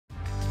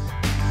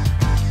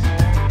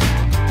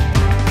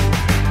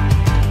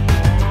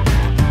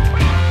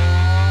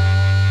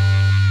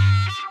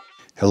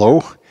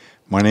Hello,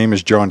 my name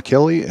is John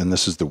Kelly and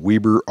this is the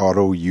Weber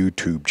Auto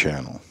YouTube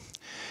channel.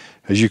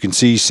 As you can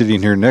see,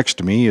 sitting here next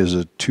to me is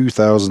a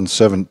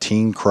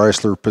 2017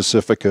 Chrysler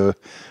Pacifica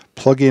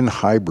plug-in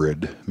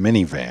hybrid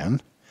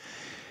minivan.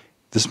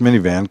 This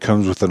minivan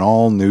comes with an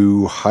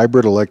all-new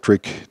hybrid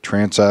electric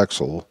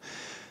transaxle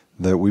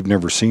that we've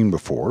never seen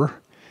before,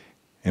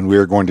 and we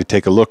are going to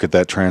take a look at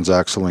that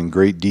transaxle in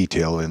great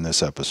detail in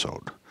this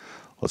episode.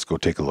 Let's go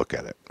take a look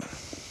at it.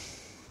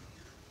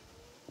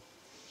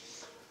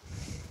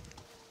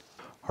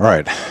 All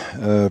right,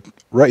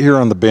 right here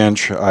on the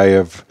bench, I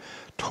have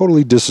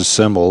totally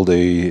disassembled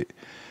a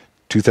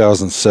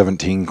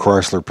 2017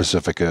 Chrysler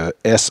Pacifica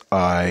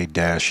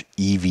Si-EVT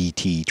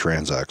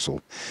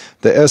transaxle.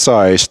 The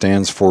Si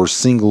stands for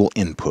single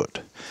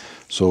input.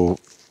 So,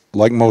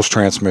 like most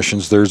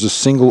transmissions, there's a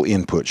single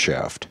input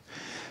shaft.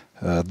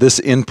 This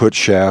input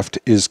shaft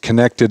is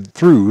connected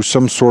through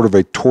some sort of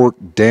a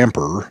torque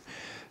damper.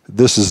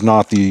 This is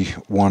not the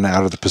one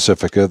out of the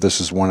Pacifica.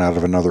 This is one out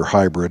of another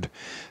hybrid.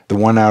 The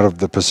one out of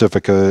the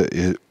Pacifica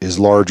is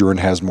larger and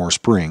has more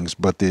springs,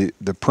 but the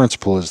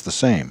principle is the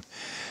same.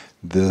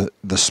 The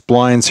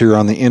splines here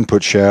on the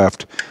input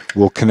shaft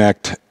will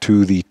connect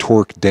to the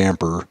torque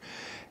damper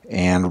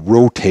and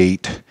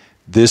rotate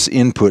this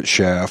input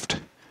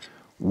shaft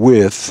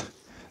with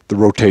the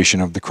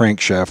rotation of the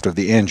crankshaft of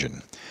the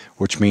engine,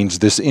 which means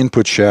this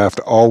input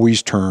shaft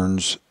always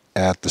turns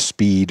at the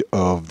speed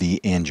of the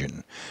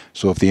engine.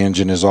 So if the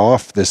engine is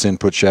off, this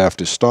input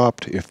shaft is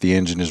stopped. If the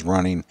engine is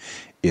running,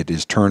 it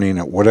is turning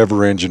at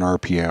whatever engine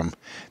RPM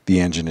the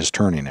engine is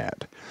turning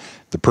at.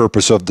 The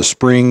purpose of the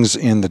springs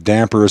in the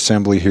damper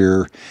assembly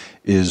here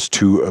is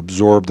to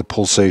absorb the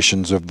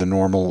pulsations of the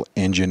normal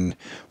engine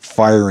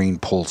firing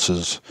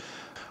pulses.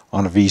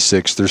 On a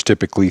V6, there's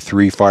typically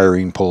 3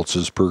 firing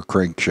pulses per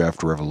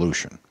crankshaft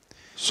revolution.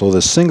 So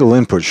the single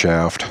input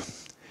shaft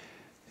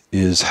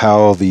is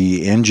how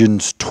the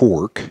engine's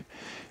torque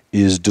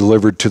is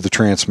delivered to the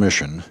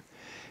transmission,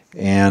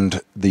 and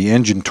the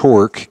engine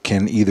torque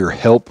can either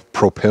help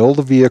propel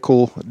the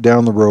vehicle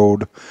down the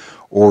road,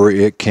 or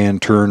it can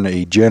turn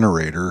a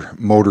generator,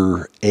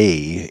 motor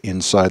A,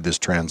 inside this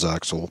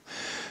transaxle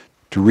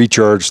to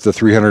recharge the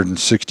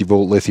 360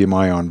 volt lithium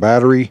ion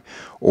battery,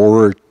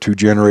 or to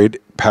generate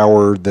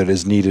power that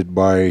is needed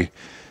by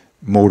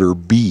motor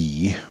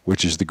B,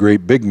 which is the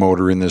great big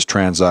motor in this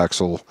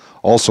transaxle,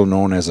 also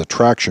known as a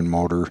traction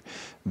motor,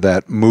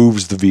 that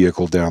moves the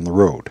vehicle down the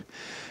road.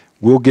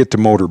 We'll get to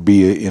motor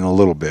B in a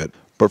little bit,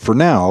 but for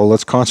now,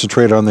 let's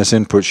concentrate on this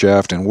input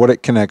shaft and what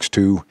it connects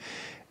to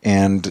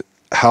and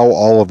how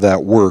all of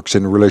that works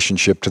in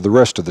relationship to the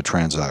rest of the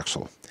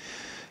transaxle.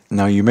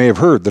 Now, you may have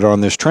heard that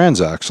on this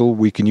transaxle,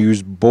 we can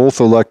use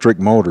both electric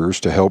motors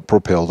to help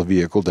propel the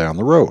vehicle down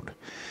the road.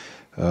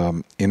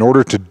 In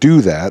order to do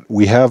that,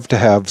 we have to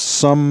have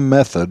some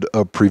method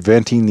of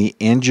preventing the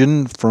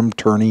engine from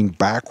turning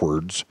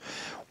backwards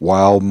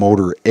while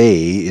motor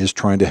A is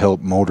trying to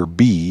help motor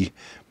B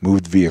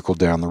move the vehicle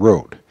down the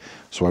road.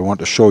 So I want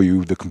to show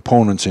you the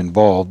components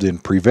involved in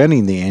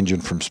preventing the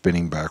engine from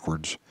spinning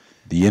backwards.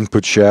 The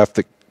input shaft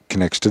that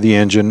connects to the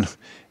engine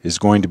is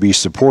going to be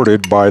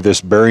supported by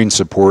this bearing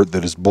support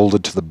that is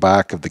bolted to the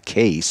back of the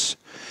case.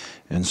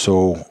 And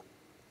so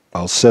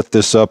I'll set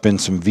this up in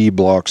some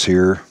V-blocks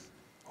here.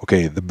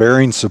 Okay, the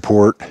bearing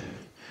support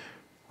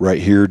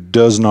right here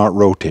does not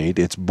rotate.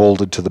 It's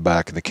bolted to the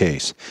back of the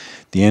case.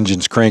 The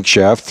engine's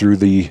crankshaft, through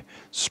the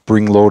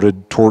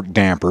spring-loaded torque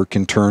damper,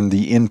 can turn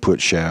the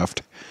input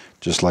shaft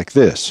just like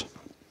this.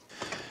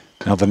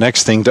 Now, the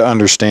next thing to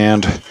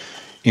understand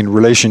in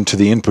relation to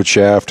the input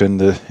shaft and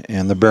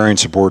the bearing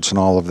supports and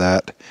all of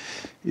that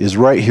is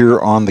right here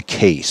on the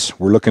case.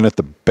 We're looking at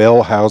the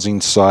bell housing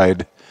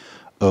side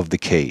of the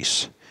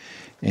case.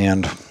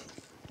 And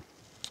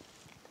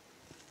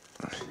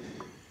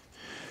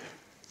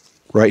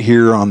right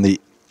here on the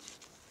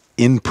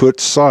input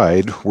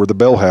side, where the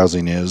bell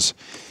housing is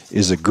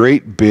a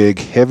great big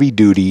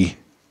heavy-duty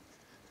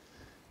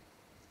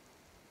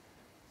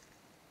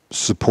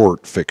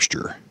support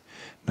fixture.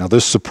 Now,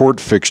 this support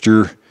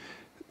fixture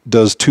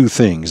does 2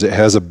 things. It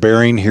has a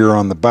bearing here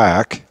on the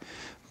back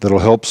that'll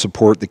help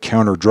support the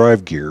counter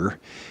drive gear,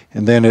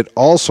 and then it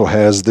also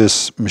has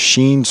this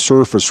machined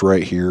surface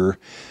right here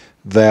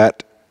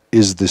that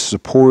is the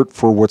support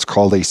for what's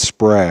called a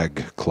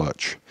Sprag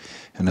clutch.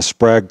 And a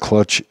Sprag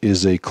clutch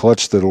is a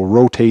clutch that will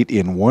rotate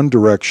in one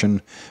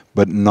direction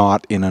but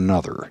not in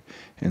another.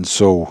 And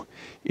so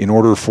in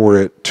order for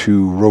it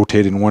to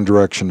rotate in one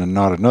direction and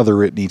not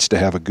another, it needs to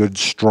have a good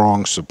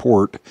strong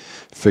support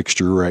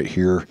fixture right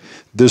here.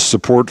 This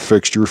support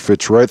fixture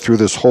fits right through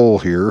this hole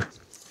here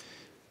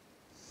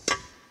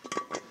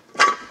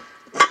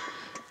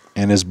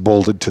and is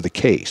bolted to the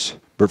case.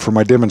 But for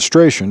my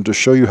demonstration, to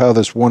show you how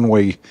this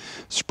one-way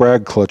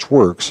Sprag clutch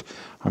works,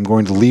 I'm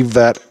going to leave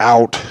that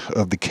out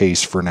of the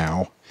case for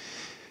now,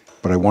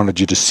 but I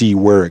wanted you to see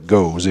where it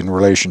goes in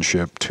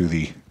relationship to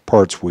the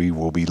parts we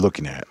will be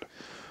looking at.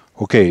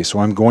 Okay, so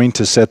I'm going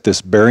to set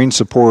this bearing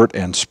support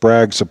and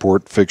Sprag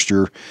support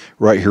fixture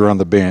right here on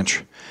the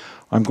bench.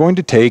 I'm going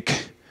to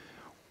take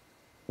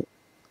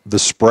the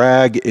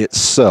Sprag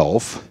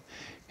itself,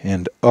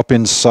 and up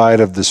inside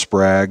of the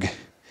Sprag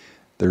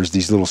there's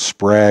these little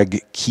Sprag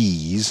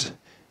keys,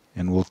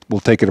 and we'll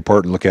take it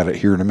apart and look at it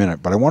here in a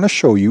minute. But I want to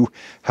show you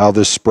how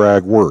this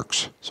Sprag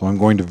works. So I'm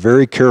going to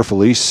very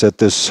carefully set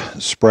this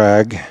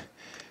Sprag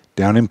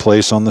down in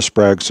place on the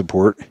Sprag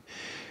support.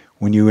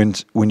 When you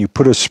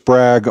put a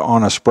Sprag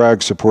on a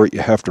Sprag support, you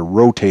have to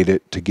rotate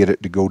it to get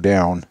it to go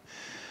down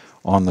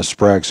on the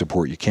Sprag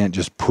support. You can't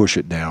just push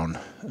it down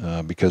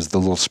because the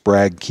little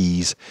Sprag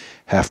keys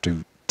have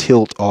to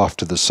tilt off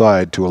to the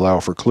side to allow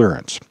for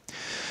clearance.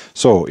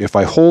 So if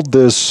I hold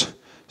this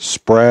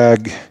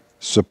Sprag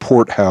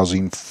support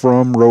housing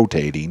from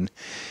rotating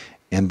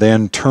and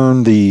then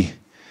turn the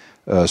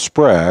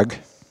Sprag,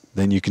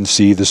 then you can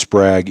see the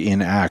Sprag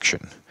in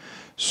action.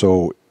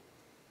 So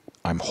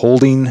I'm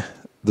holding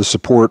the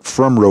support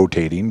from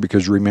rotating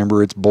because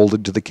remember it's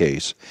bolted to the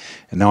case,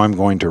 and now I'm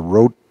going to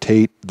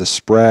rotate the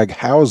Sprag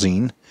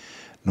housing.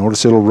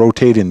 Notice it'll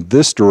rotate in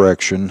this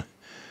direction,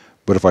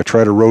 but if I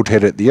try to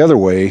rotate it the other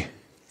way,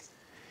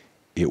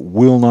 it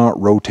will not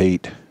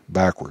rotate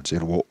backwards.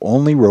 It will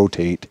only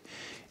rotate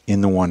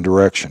in the one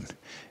direction.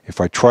 If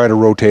I try to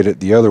rotate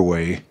it the other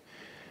way,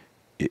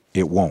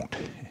 it won't.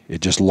 It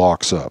just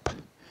locks up.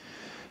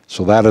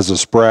 So that is a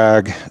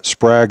Sprag.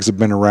 Sprags have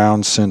been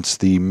around since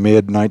the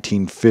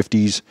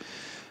mid-1950s.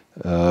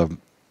 The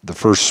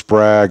first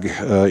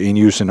Sprag in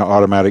use in an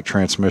automatic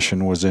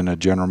transmission was in a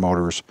General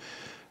Motors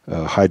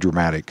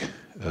hydromatic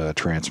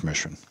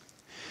transmission.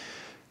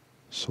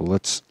 So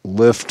let's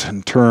lift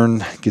and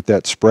turn, get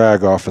that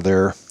Sprag off of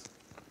there.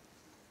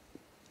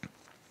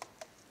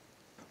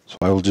 So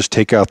I will just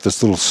take out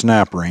this little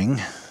snap ring.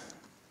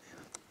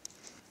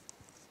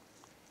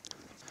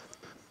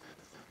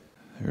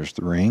 There's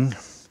the ring.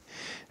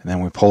 And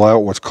then we pull out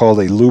what's called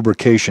a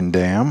lubrication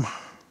dam.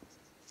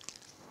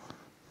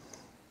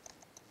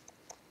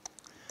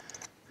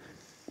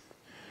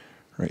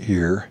 Right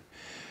here.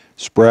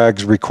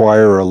 Sprags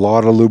require a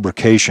lot of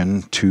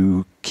lubrication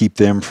to keep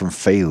them from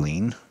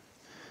failing.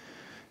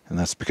 And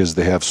that's because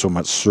they have so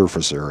much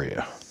surface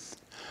area.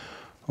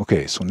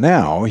 Okay, so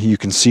now you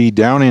can see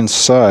down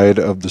inside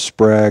of the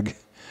Sprag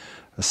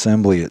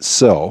assembly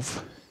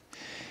itself,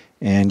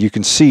 and you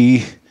can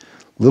see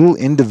little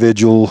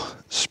individual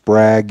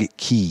Sprag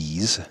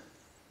keys.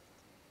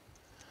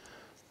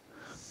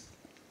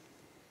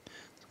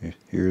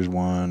 Here's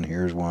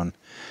one,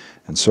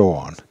 and so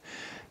on.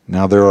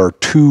 Now there are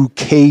two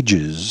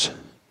cages.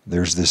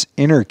 There's this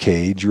inner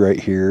cage right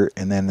here,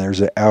 and then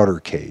there's an outer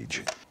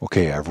cage.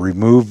 Okay, I've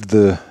removed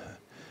the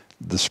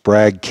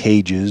Sprag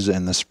cages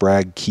and the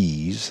Sprag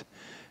keys,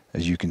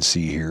 as you can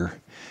see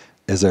here.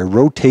 As I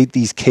rotate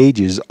these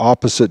cages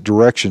opposite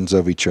directions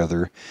of each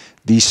other,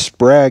 these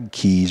Sprag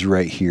keys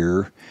right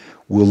here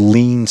will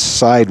lean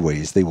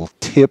sideways. They will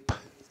tip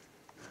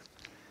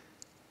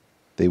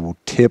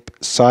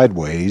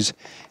sideways,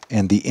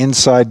 and the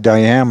inside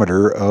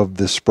diameter of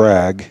the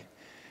Sprag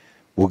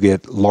will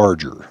get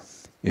larger.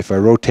 If I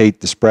rotate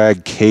the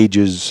Sprag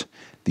cages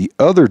the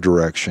other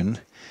direction,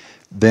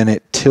 then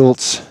it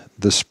tilts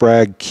the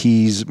Sprag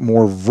keys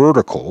more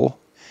vertical,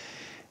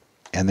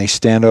 and they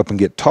stand up and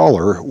get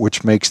taller,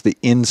 which makes the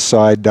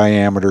inside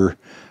diameter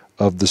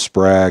of the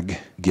Sprag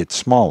get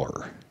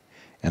smaller.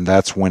 And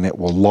that's when it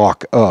will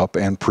lock up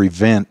and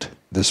prevent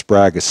the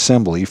Sprag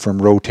assembly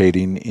from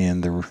rotating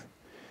in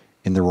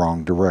the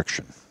wrong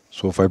direction.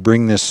 So if I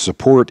bring this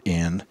support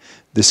in,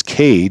 this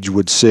cage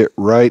would sit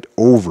right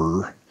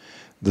over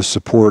the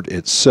support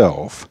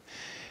itself,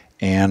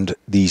 and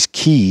these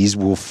keys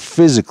will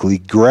physically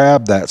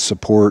grab that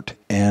support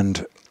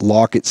and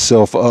lock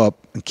itself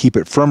up and keep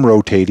it from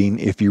rotating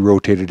if you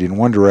rotate it in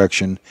one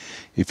direction.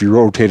 If you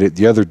rotate it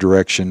the other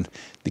direction,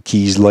 the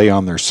keys lay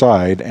on their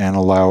side and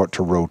allow it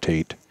to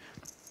rotate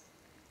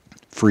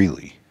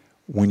freely.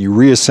 When you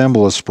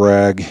reassemble a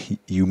Sprag,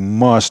 you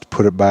must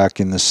put it back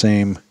in the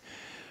same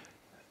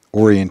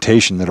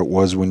orientation that it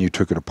was when you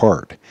took it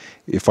apart.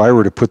 If I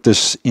were to put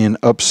this in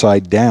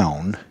upside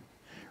down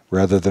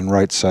rather than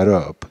right side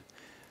up,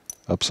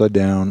 upside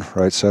down,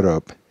 right side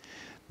up,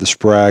 the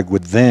Sprag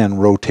would then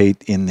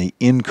rotate in the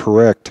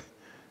incorrect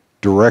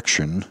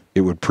direction.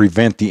 It would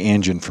prevent the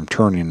engine from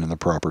turning in the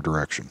proper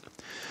direction.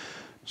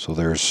 So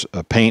there's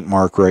a paint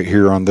mark right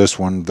here on this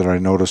one that I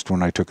noticed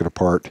when I took it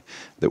apart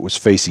that was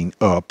facing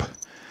up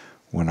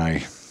when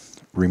I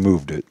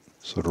removed it.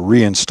 So to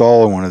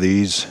reinstall one of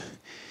these,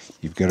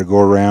 you've got to go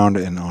around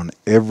and on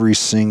every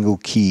single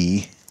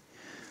key,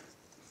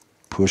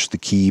 push the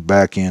key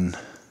back in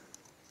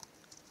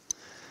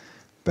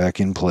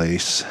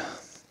place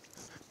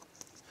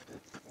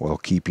while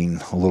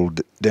keeping a little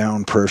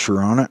down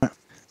pressure on it.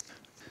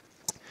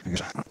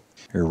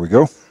 Here we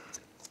go.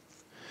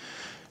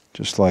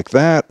 Just like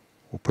that.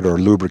 We'll put our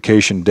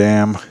lubrication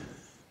dam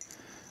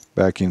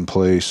back in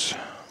place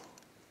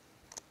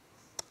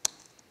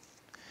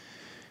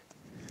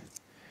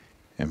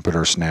and put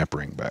our snap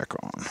ring back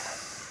on.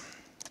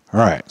 All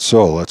right,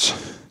 so let's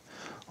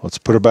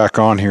put it back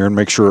on here and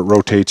make sure it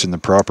rotates in the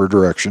proper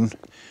direction.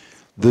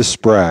 This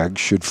Sprag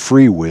should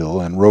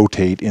freewheel and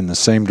rotate in the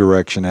same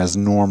direction as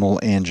normal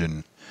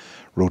engine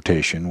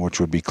rotation, which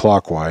would be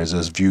clockwise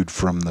as viewed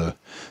from the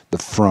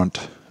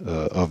front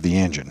of the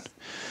engine.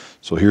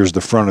 So here's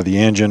the front of the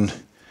engine.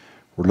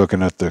 We're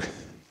looking at the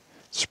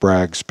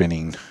Sprag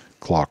spinning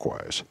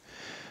clockwise.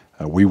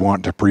 We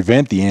want to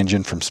prevent the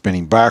engine from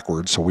spinning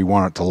backwards, so we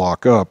want it to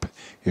lock up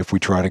if we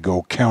try to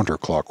go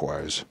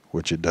counterclockwise,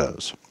 which it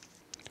does.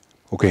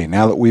 Okay,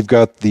 now that we've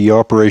got the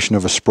operation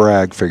of a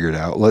Sprag figured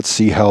out, let's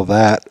see how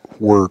that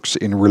works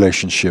in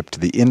relationship to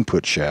the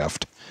input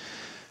shaft.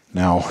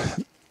 Now,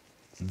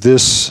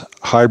 this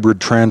hybrid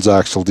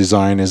transaxle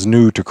design is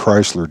new to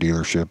Chrysler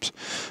dealerships,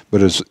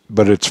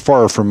 but it's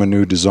far from a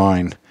new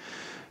design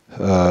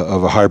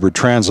of a hybrid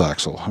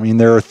transaxle. I mean,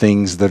 there are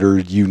things that are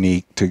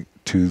unique to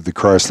the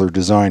Chrysler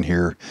design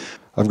here.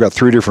 I've got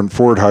 3 different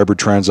Ford hybrid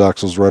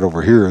transaxles right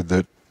over here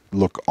that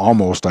look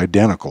almost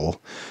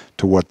identical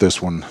to what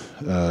this one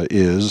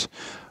is.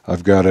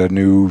 I've got a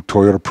new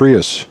Toyota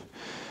Prius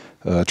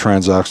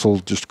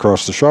transaxle just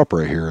across the shop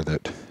right here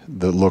that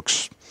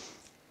looks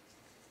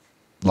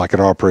like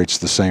it operates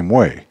the same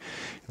way,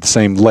 the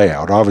same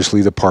layout.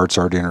 Obviously the parts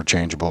aren't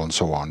interchangeable and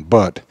so on,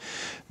 but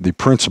the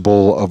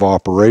principle of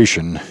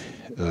operation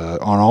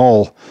on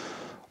all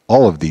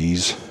of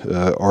these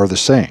are the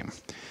same.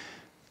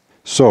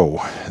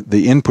 So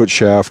the input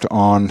shaft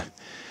on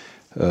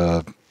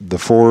the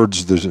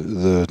Fords,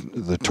 the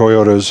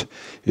Toyotas,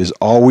 is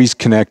always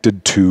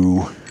connected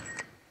to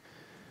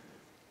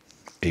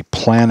a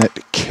planet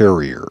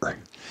carrier.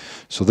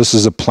 So this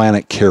is a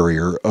planet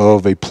carrier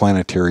of a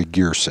planetary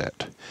gear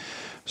set.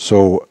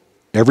 So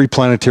every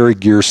planetary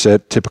gear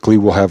set typically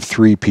will have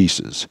 3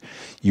 pieces.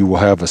 You will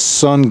have a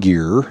sun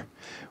gear,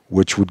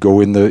 which would go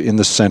in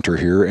the center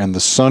here, and the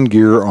sun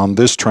gear on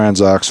this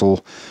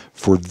transaxle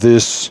for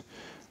this,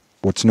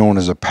 what's known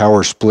as a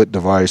power split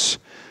device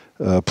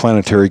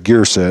planetary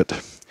gear set,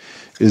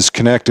 is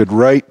connected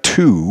right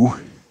to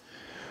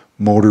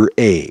motor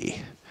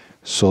A.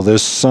 So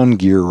this sun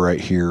gear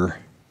right here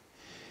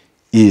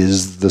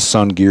is the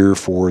sun gear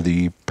for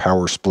the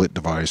power split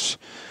device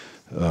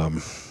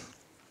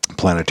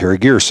planetary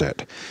gear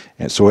set.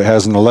 And so it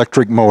has an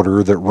electric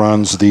motor that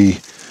runs the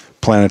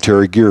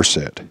planetary gear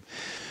set.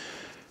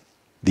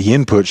 The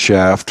input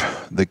shaft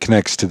that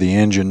connects to the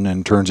engine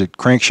and turns it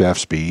crankshaft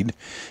speed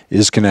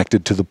is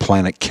connected to the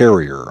planet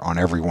carrier on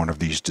every one of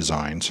these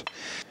designs.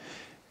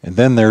 And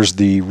then there's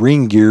the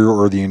ring gear,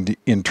 or the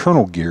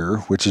internal gear,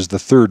 which is the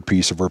 3rd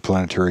piece of our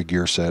planetary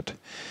gear set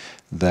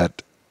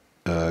that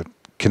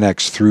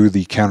connects through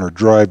the counter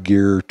drive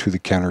gear to the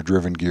counter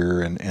driven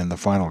gear and the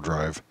final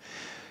drive.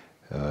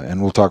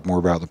 And we'll talk more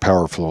about the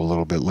power flow a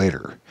little bit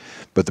later.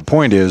 But the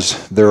point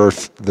is, there are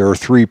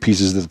 3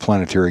 pieces of the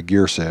planetary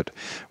gear set,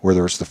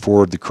 whether it's the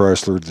Ford, the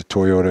Chrysler, the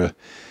Toyota.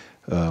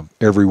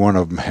 Every one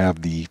of them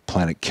have the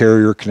planet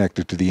carrier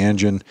connected to the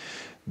engine,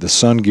 the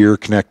sun gear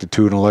connected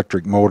to an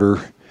electric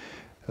motor.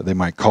 They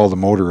might call the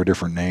motor a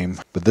different name,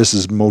 but this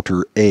is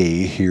motor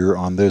A here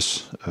on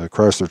this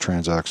Chrysler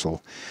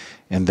transaxle.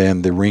 And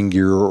then the ring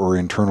gear, or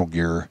internal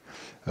gear,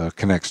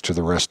 connects to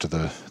the rest of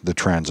the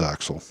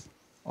transaxle.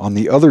 On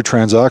the other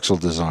transaxle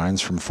designs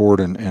from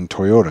Ford and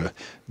Toyota,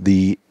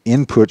 the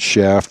input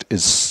shaft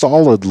is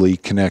solidly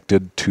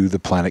connected to the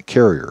planet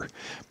carrier.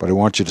 But I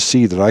want you to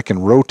see that I can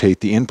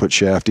rotate the input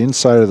shaft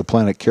inside of the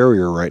planet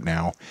carrier right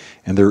now,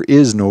 and there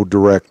is no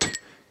direct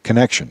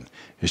connection.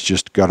 It's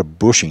just got a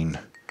bushing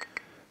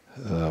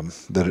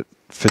that it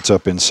fits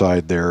up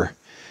inside there.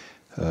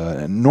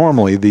 And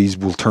normally these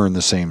will turn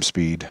the same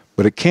speed,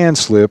 but it can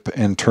slip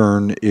and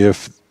turn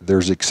if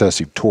there's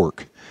excessive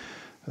torque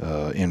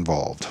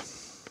involved.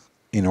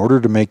 In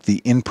order to make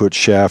the input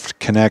shaft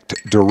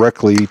connect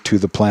directly to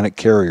the planet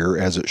carrier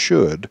as it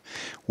should,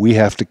 we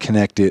have to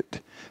connect it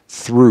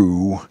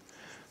through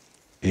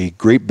a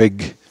great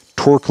big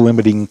torque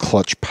limiting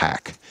clutch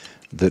pack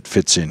that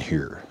fits in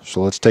here.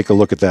 So let's take a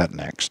look at that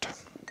next.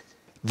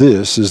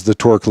 This is the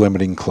torque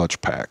limiting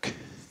clutch pack.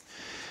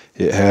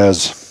 It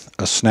has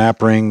a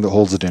snap ring that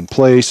holds it in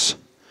place,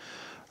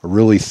 a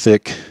really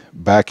thick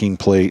backing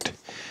plate,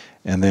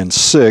 and then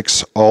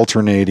 6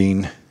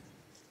 alternating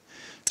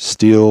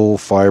steel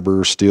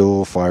fiber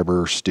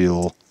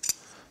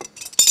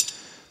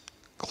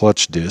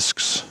clutch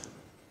discs,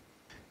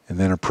 and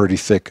then a pretty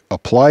thick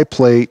apply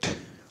plate.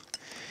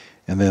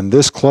 And then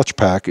this clutch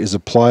pack is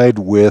applied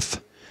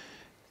with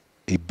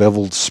a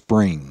beveled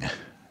spring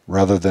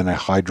rather than a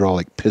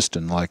hydraulic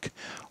piston like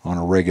on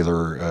a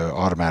regular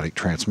automatic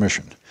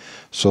transmission.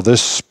 So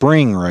this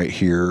spring right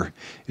here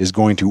is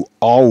going to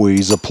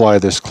always apply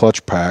this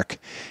clutch pack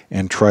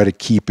and try to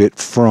keep it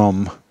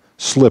from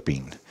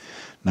slipping.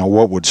 Now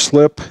what would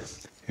slip?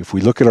 If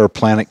we look at our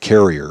planet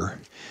carrier,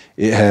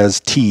 it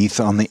has teeth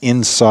on the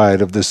inside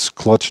of this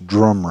clutch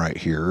drum right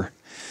here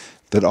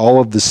that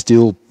all of the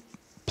steel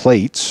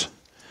plates,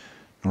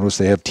 notice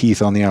they have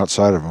teeth on the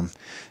outside of them,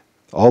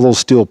 all those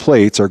steel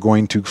plates are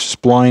going to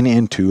spline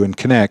into and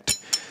connect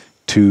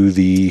to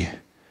the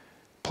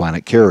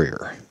planet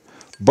carrier.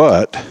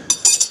 But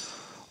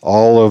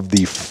all of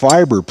the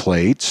fiber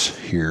plates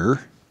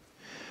here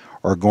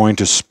are going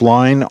to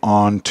spline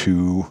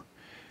onto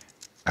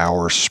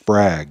our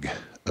Sprag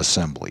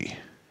assembly.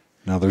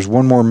 Now there's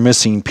one more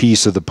missing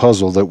piece of the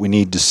puzzle that we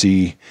need to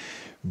see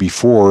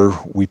before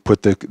we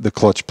put the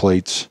clutch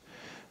plates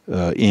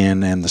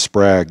in and the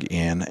Sprag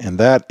in, and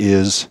that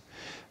is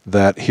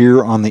that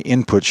here on the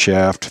input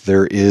shaft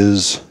there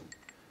is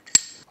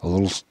a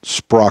little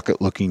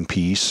sprocket looking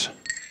piece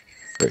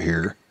right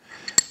here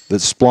that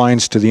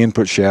splines to the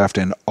input shaft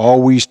and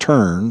always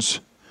turns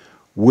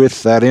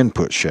with that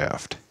input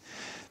shaft.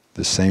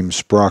 The same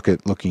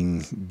sprocket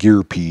looking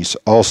gear piece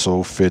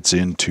also fits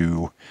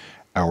into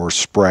our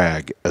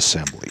Sprag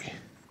assembly.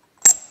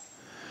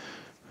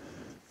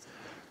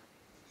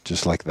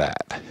 Just like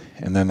that.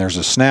 And then there's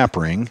a snap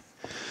ring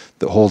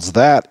that holds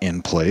that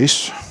in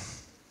place.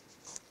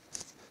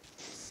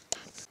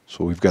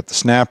 So we've got the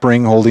snap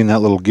ring holding that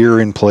little gear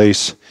in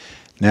place.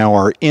 Now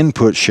our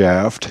input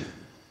shaft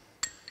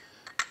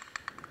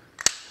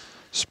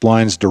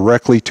splines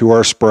directly to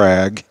our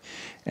Sprag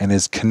and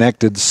is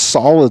connected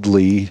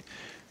solidly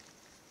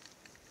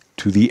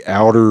to the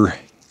outer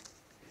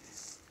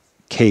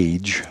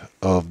cage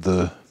of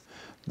the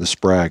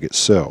Sprag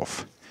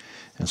itself.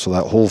 And so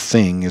that whole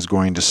thing is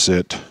going to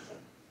sit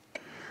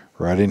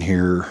right in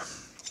here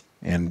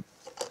and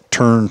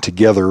turn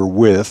together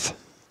with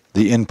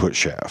the input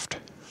shaft.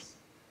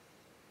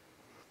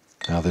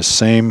 Now this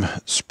same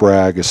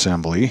Sprag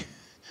assembly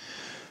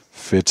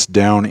fits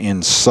down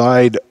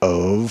inside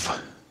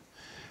of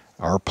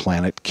our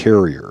planet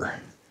carrier.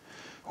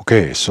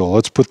 Okay, so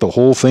let's put the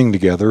whole thing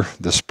together.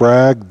 The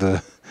Sprag,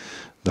 the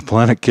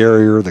planet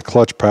carrier, the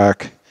clutch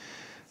pack.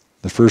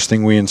 The first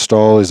thing we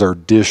install is our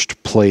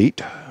dished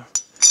plate,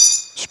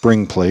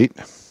 spring plate.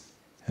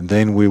 And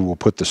then we will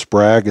put the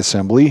Sprag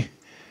assembly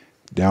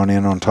down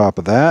in on top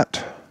of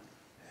that.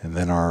 And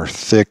then our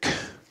thick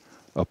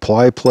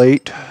apply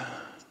plate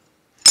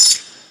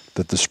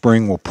that the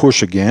spring will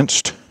push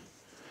against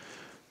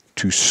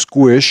to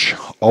squish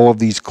all of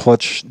these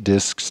clutch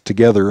discs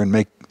together and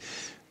make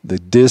the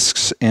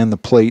discs and the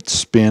plates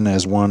spin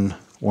as one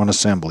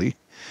assembly.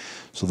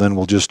 So then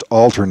we'll just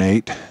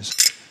alternate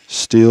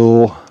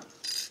steel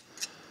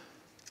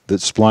that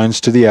splines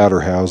to the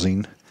outer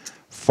housing,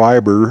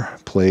 fiber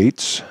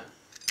plates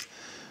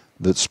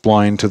that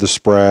spline to the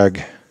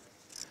Sprag,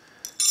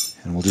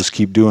 and we'll just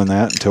keep doing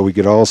that until we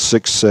get all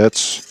 6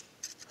 sets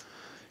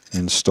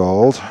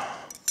installed.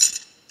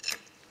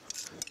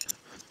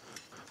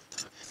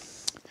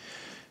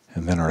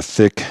 And then our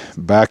thick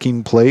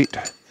backing plate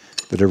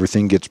that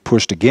everything gets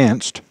pushed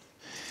against,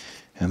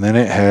 and then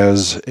it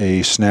has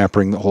a snap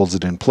ring that holds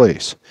it in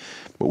place.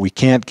 But we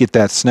can't get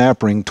that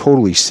snap ring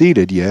totally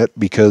seated yet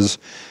because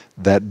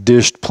that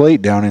dished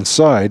plate down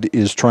inside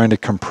is trying to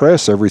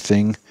compress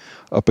everything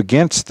up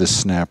against this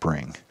snap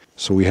ring.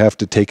 So we have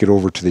to take it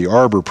over to the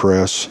arbor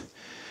press,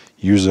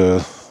 use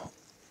an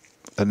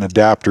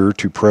adapter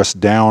to press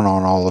down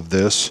on all of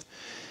this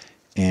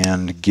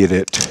and get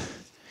it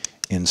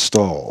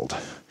installed.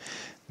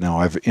 Now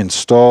I've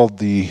installed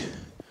the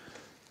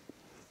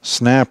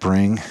snap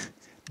ring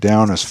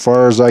down as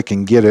far as I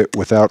can get it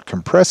without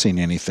compressing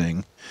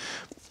anything,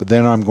 but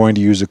then I'm going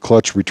to use a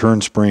clutch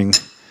return spring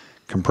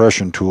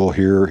compression tool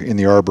here in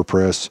the arbor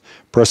press,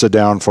 press it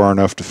down far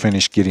enough to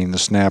finish getting the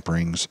snap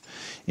rings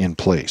in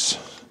place.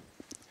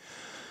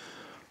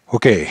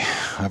 Okay,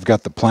 I've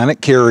got the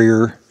planet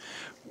carrier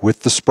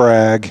with the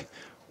Sprag,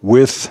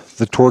 with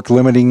the torque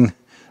limiting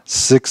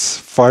 6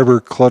 fiber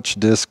clutch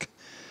disc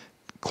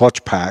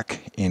clutch pack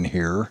in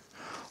here,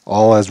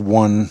 all as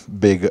one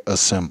big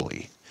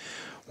assembly.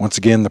 Once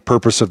again, the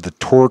purpose of the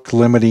torque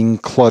limiting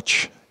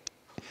clutch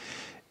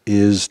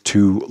is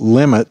to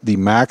limit the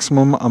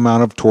maximum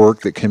amount of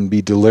torque that can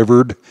be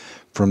delivered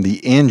from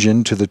the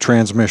engine to the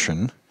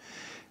transmission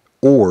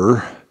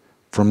or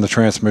from the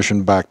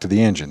transmission back to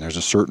the engine. There's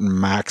a certain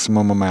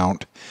maximum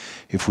amount.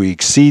 If we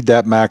exceed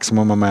that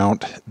maximum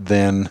amount,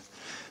 then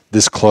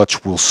this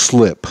clutch will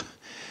slip.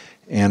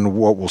 And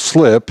what will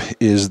slip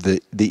is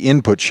the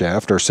input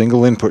shaft, our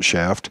single input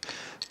shaft,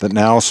 that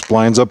now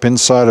splines up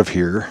inside of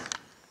here.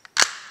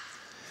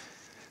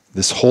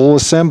 This whole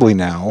assembly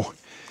now,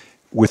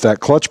 with that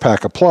clutch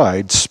pack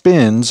applied,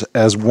 spins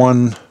as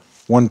one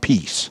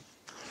piece.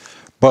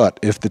 But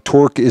if the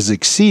torque is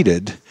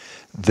exceeded,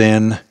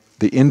 then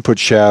the input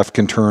shaft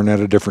can turn at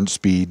a different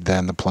speed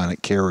than the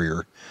planet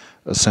carrier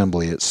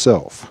assembly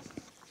itself.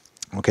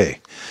 Okay,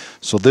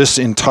 so this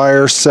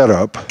entire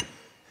setup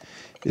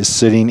is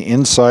sitting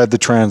inside the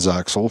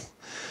transaxle,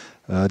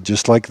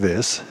 just like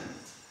this.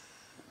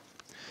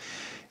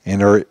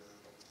 And our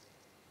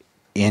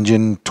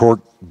engine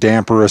torque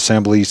damper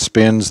assembly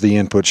spins the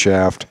input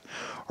shaft.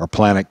 Our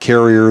planet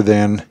carrier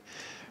then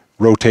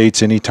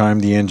rotates anytime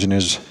the engine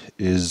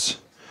is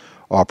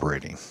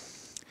operating.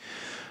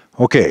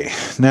 Okay,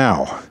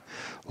 now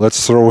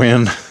let's throw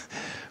in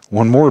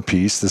one more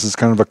piece. This is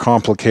kind of a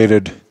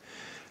complicated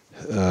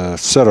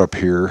setup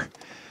here.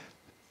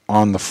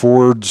 On the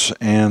Fords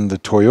and the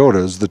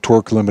Toyotas, the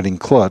torque limiting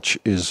clutch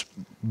is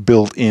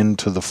built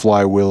into the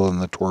flywheel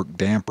and the torque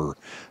damper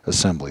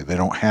assembly. They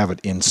don't have it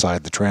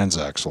inside the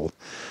transaxle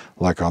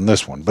like on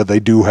this one, but they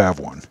do have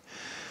one.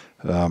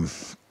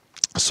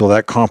 So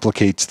that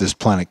complicates this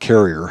planet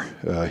carrier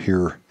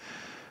here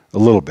a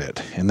little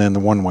bit. And then the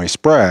one-way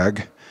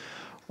Sprag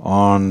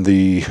on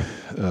the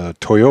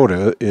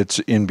Toyota, it's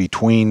in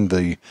between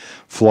the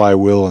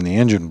flywheel and the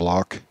engine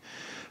block.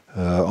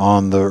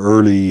 On the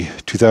early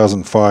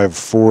 2005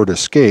 Ford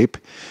Escape,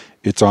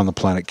 it's on the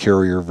planet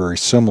carrier, very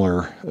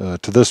similar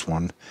to this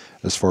one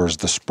as far as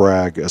the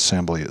Sprag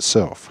assembly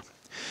itself.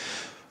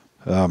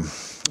 All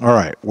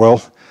right,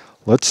 well,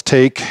 let's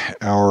take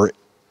our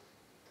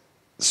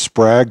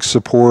Sprag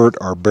support,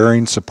 our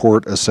bearing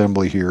support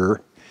assembly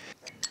here,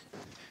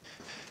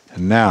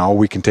 and now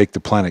we can take the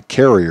planet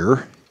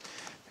carrier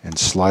and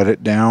slide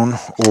it down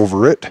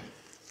over it.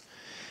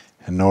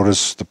 And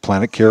notice the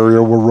planet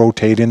carrier will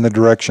rotate in the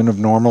direction of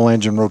normal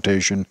engine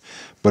rotation,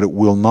 but it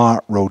will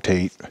not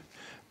rotate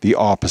the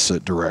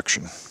opposite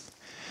direction.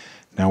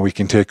 Now we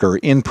can take our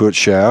input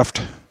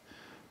shaft,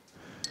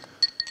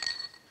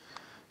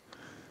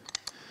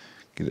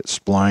 get it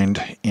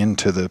splined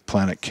into the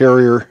planet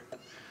carrier,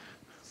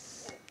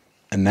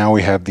 and now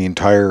we have the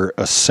entire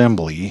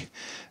assembly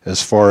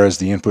as far as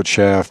the input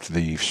shaft,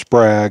 the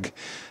Sprag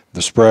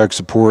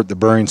support, the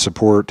bearing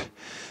support,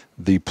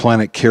 the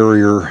planet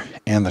carrier,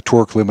 and the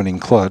torque limiting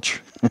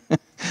clutch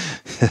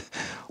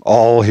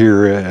all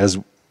here as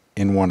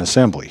in one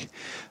assembly.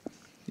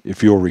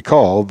 If you'll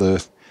recall,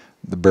 the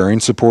bearing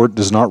support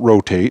does not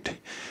rotate.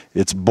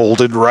 It's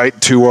bolted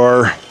right to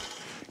our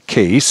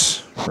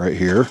case right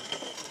here.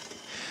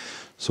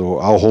 So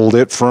I'll hold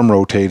it from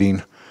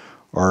rotating.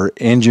 Our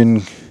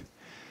engine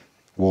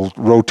will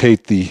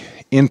rotate the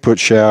input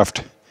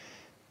shaft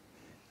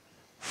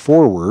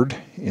forward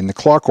in the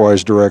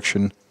clockwise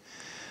direction,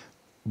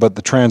 but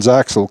the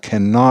transaxle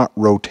cannot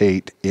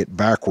rotate it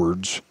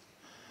backwards.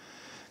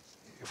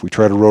 If we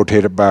try to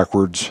rotate it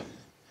backwards,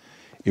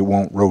 it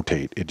won't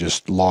rotate. It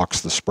just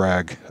locks the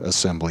Sprag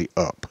assembly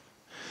up.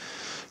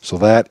 So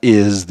that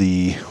is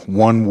the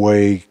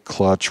one-way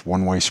clutch,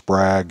 one-way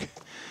Sprag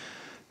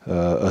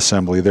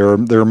assembly. There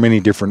are many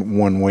different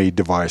one-way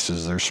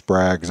devices. There's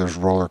Sprags, there's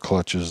roller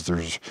clutches,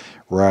 there's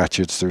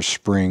ratchets, there's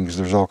springs,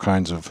 there's all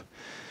kinds of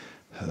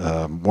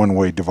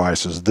one-way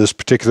devices. This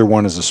particular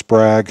one is a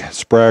Sprag.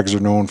 Sprags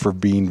are known for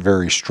being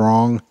very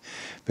strong.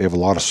 They have a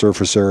lot of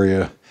surface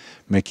area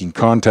making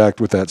contact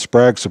with that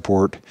Sprag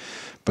support,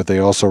 but they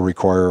also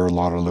require a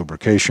lot of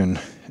lubrication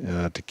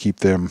to keep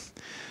them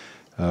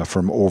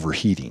from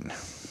overheating.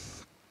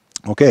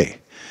 Okay,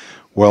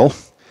 well,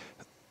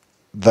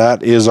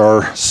 that is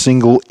our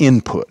single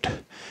input.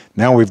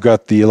 Now we've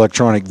got the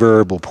electronic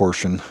variable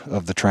portion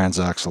of the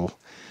transaxle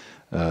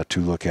to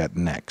look at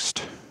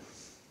next.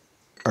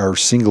 Our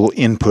single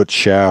input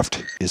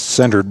shaft is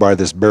centered by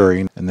this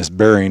bearing, and this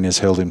bearing is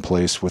held in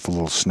place with a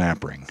little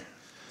snap ring.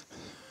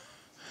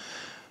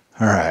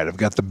 Alright, I've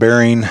got the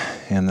bearing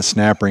and the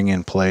snap ring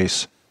in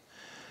place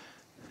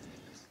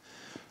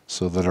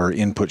so that our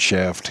input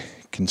shaft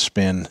can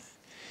spin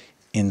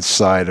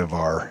inside of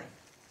our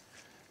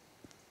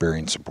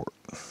bearing support.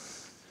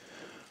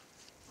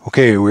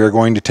 Okay, we are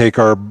going to take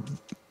our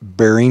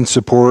bearing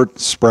support,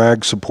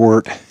 Sprag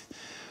support,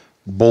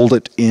 bolt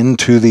it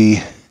into the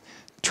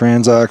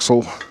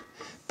transaxle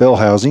bell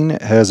housing.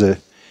 It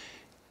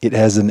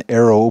has an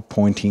arrow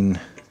pointing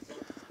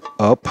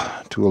up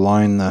to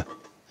align the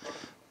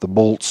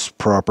bolts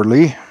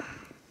properly.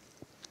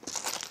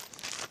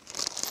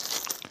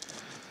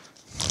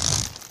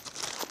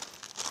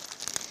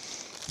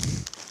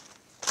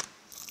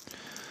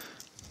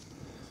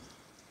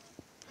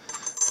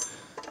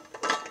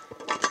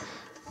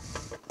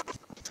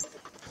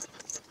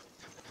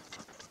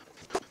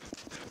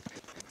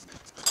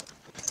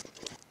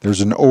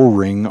 There's an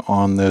O-ring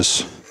on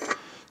this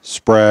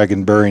Sprag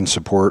and bearing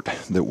support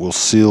that will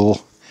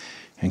seal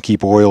and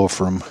keep oil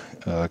from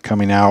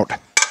coming out.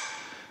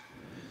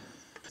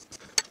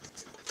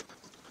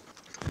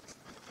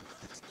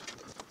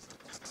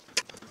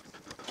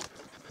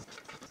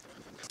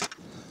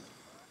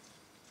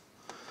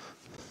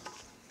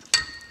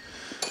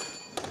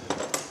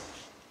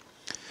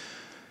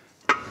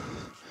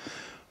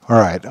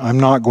 Alright, I'm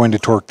not going to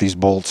torque these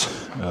bolts.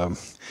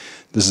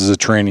 This is a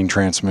training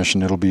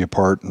transmission. It'll be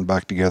apart and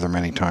back together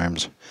many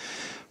times.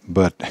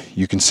 But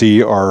you can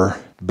see our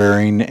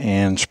bearing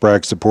and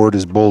Sprag support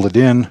is bolted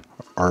in.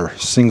 Our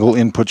single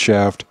input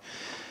shaft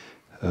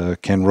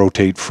can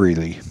rotate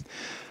freely.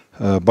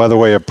 By the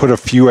way, I put a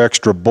few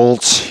extra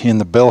bolts in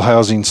the bell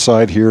housing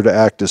side here to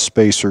act as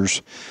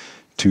spacers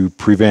to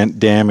prevent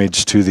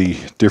damage to the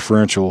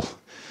differential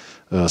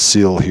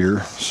seal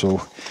here.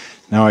 So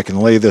now I can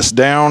lay this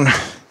down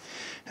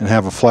and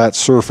have a flat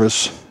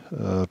surface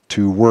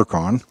to work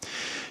on.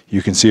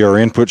 You can see our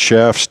input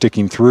shaft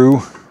sticking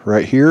through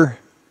right here,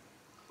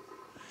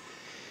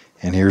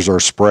 and here's our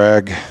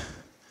Sprag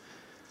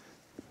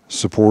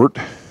support.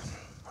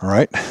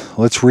 Alright,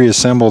 let's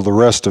reassemble the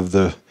rest of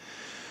the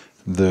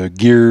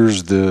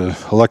gears, the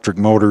electric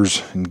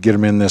motors, and get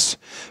them in this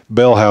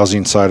bell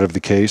housing side of the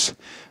case.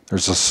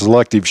 There's a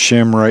selective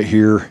shim right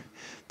here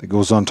that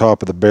goes on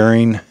top of the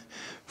bearing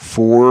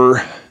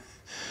for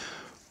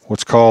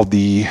what's called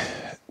the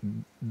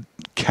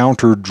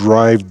counter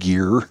drive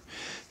gear.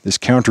 This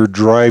counter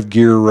drive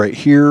gear right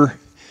here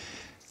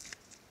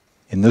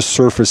in this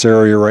surface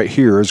area right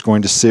here is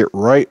going to sit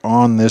right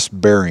on this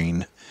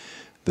bearing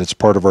that's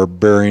part of our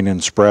bearing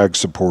and Sprag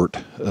support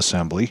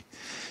assembly.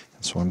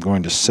 So I'm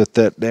going to set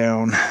that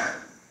down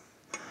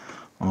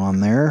on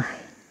there.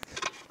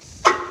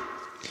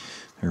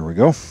 There we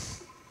go.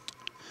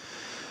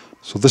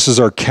 So this is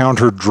our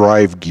counter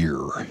drive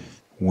gear.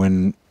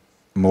 When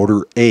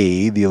motor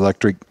A, the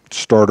electric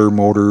starter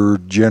motor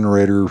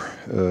generator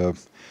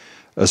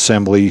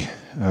assembly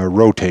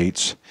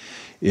rotates,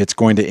 it's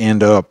going to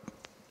end up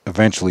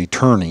eventually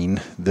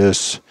turning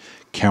this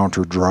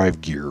counter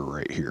drive gear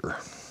right here.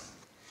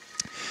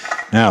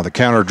 Now the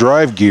counter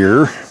drive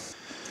gear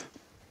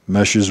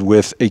meshes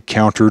with a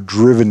counter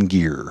driven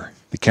gear.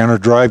 The counter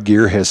drive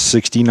gear has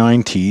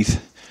 69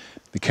 teeth.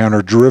 The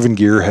counter driven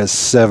gear has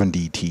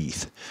 70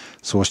 teeth.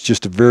 So it's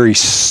just a very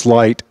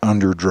slight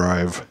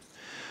underdrive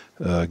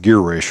gear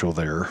ratio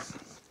there.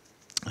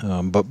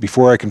 But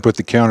before I can put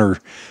the counter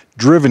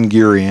driven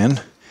gear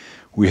in,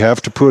 we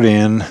have to put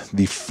in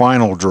the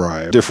final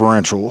drive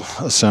differential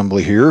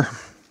assembly here.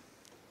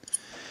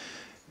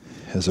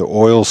 Has an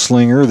oil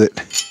slinger that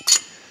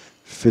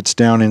fits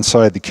down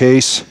inside the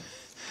case.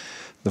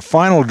 The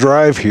final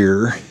drive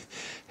here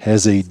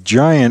has a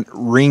giant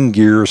ring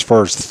gear as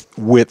far as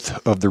width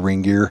of the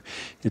ring gear.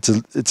 It's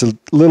a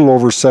little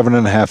over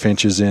 7.5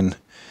 inches in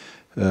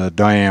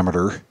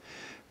diameter.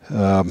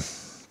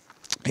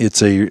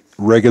 It's a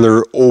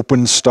regular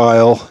open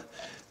style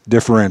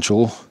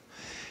differential,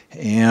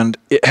 and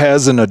it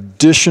has an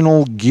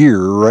additional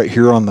gear right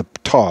here on the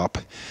top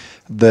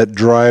that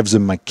drives a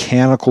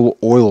mechanical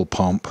oil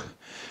pump,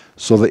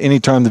 so that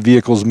anytime the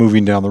vehicle is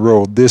moving down the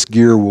road, this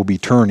gear will be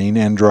turning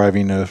and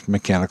driving a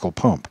mechanical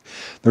pump.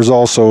 There's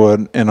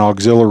also an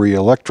auxiliary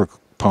electric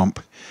pump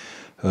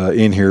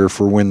in here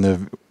for when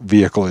the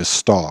vehicle is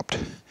stopped.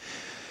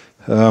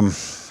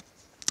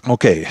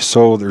 Okay,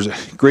 so there's a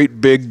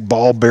great big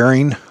ball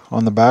bearing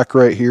on the back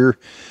right here.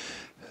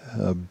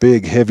 A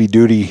big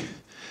heavy-duty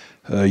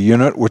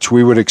unit, which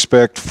we would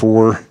expect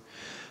for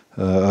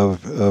a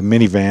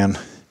minivan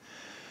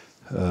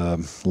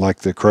like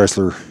the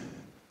Chrysler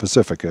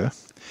Pacifica.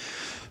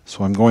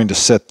 So I'm going to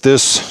set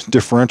this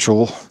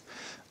differential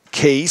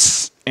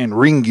case and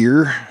ring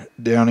gear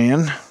down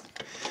in.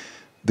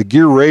 The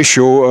gear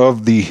ratio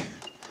of the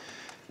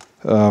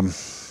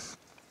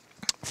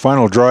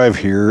final drive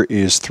here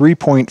is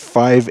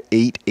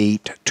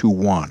 3.588 to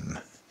 1.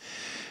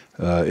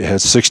 It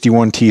has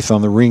 61 teeth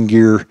on the ring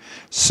gear,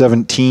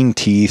 17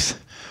 teeth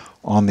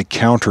on the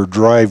counter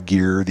drive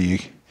gear,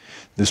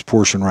 this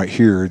portion right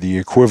here, the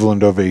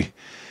equivalent of a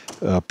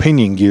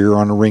pinion gear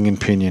on a ring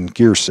and pinion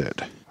gear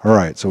set.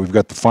 Alright, so we've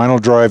got the final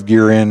drive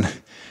gear in.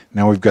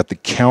 Now we've got the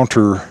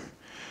counter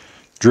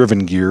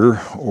driven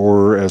gear,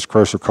 or as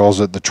Chrysler calls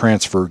it, the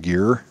transfer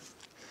gear.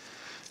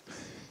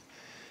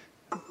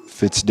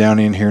 Fits down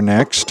in here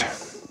next.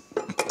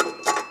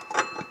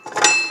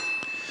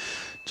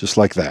 Just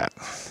like that.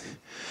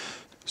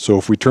 So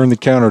if we turn the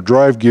counter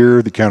drive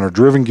gear, the counter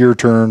driven gear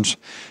turns.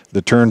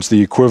 That turns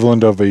the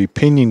equivalent of a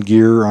pinion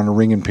gear on a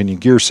ring and pinion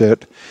gear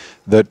set.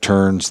 That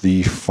turns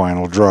the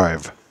final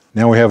drive.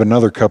 Now we have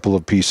another couple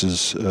of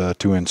pieces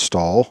to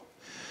install.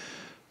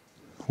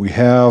 We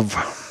have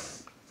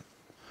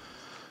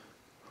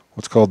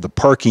what's called the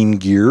parking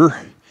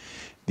gear.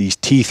 These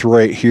teeth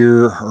right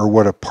here are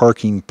what a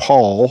parking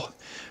pawl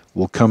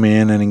will come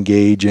in and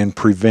engage and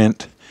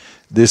prevent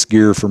this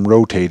gear from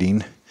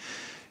rotating.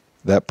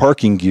 That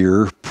parking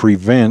gear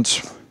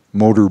prevents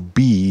motor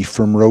B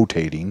from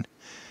rotating,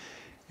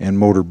 and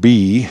motor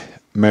B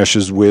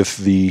meshes with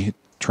the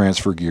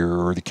transfer gear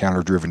or the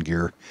counter driven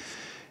gear.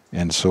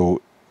 And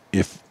so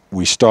if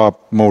we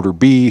stop motor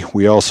B,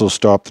 we also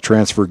stop the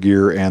transfer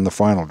gear and the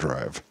final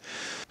drive.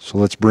 So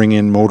let's bring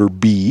in motor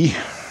B.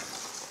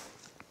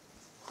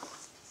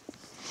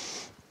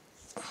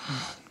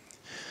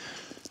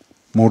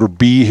 Motor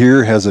B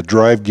here has a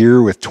drive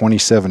gear with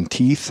 27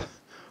 teeth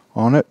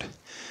on it,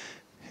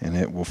 and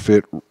it will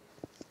fit,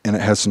 and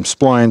it has some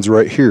splines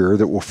right here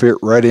that will fit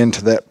right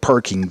into that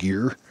parking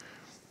gear.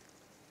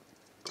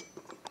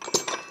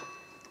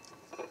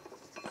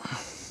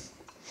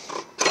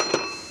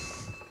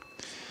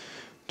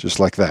 Just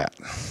like that.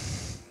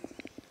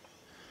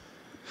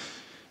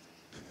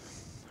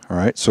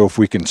 Alright, so if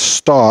we can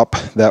stop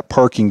that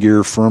parking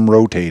gear from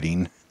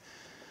rotating,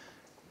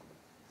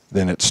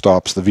 then it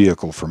stops the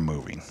vehicle from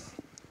moving.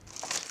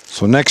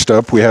 So next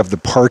up we have the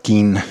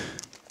parking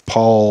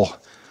pawl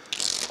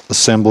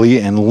assembly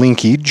and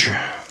linkage.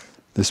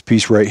 This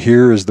piece right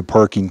here is the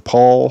parking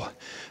pawl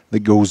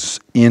that goes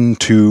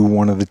into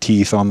one of the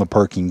teeth on the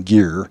parking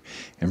gear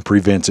and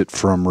prevents it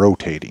from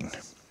rotating.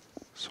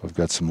 So I've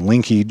got some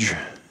linkage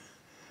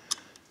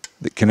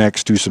that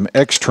connects to some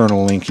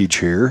external linkage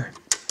here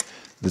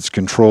that's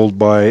controlled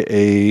by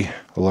a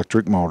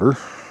electric motor.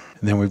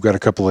 And then we've got a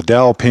couple of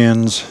dowel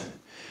pins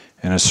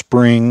and a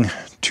spring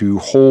to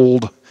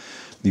hold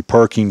the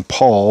parking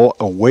pawl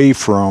away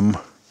from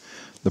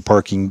the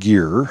parking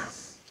gear.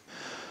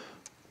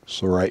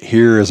 So right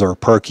here is our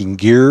parking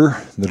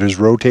gear that is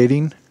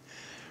rotating.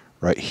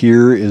 Right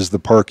here is the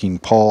parking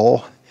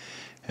pawl,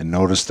 and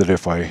notice that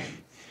if I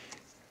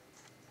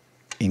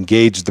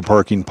engage the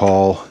parking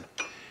pawl,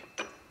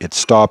 it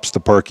stops the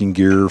parking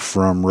gear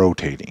from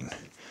rotating.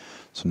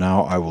 So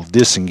now I will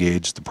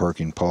disengage the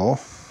parking pawl,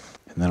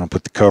 and then I'll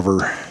put the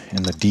cover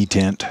and the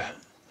detent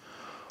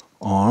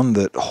on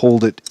that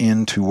hold it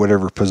into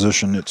whatever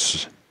position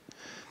it's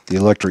the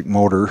electric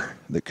motor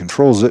that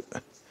controls it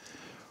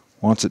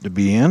wants it to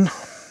be in.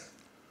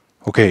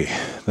 Okay,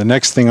 the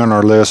next thing on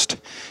our list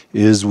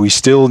is we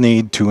still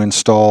need to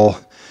install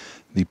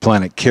the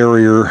planet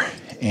carrier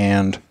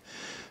and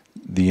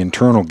the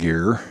internal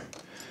gear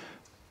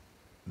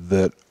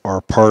that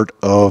are part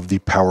of the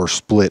power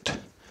split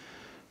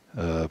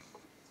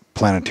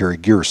planetary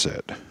gear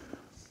set.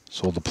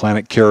 So the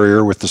planet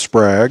carrier with the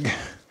Sprag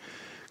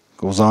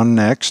goes on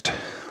next.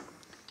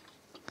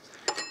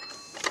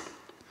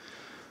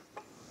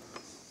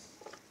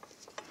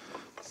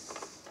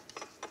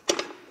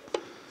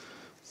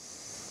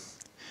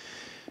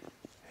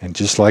 And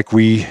just like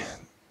we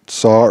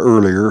saw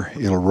earlier,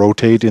 it'll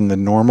rotate in the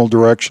normal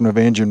direction of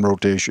engine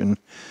rotation,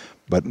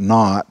 but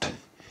not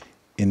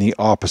in the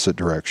opposite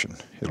direction.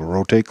 It'll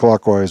rotate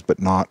clockwise,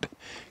 but not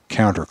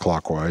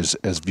counterclockwise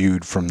as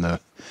viewed from the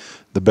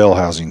bell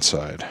housing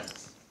side.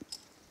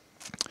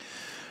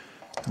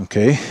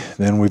 Okay,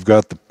 then we've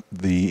got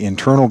the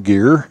internal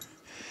gear,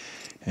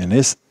 and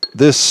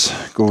this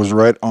goes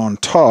right on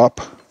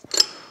top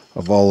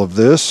of all of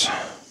this.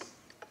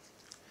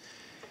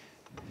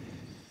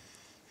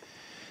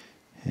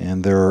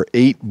 And there are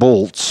 8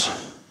 bolts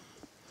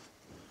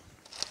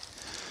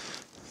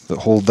that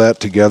hold that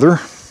together.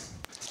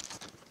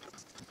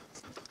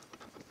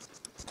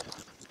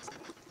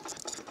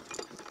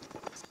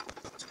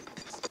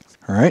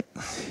 All right.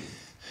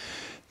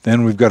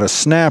 Then we've got a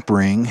snap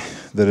ring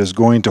that is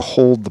going to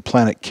hold the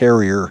planet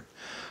carrier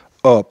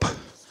up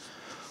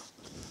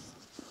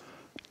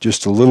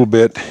just a little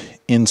bit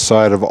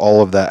inside of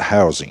all of that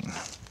housing.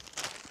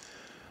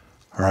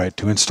 All right,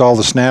 to install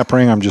the snap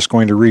ring, I'm just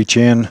going to reach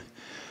in,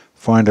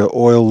 find an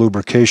oil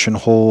lubrication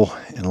hole,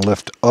 and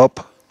lift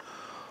up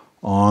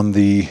on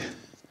the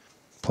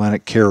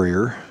planet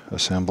carrier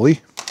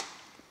assembly.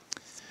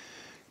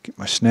 Get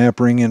my snap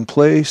ring in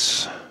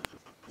place.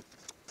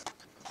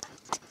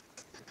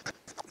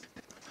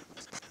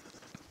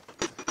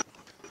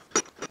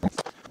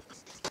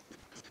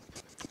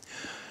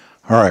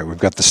 All right, we've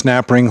got the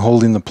snap ring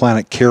holding the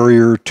planet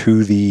carrier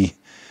to the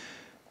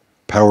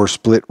power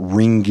split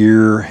ring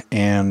gear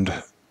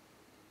and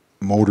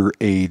motor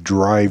A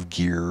drive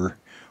gear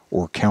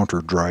or counter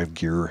drive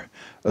gear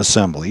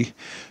assembly.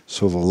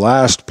 So the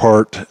last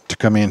part to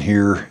come in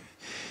here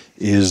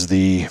is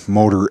the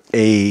motor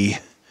A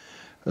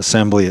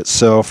assembly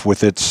itself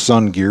with its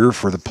sun gear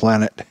for the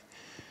planet,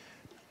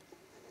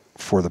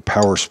 for the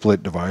power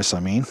split device,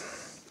 I mean.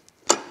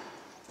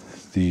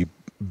 The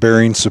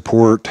bearing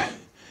support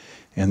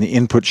and the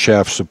input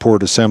shaft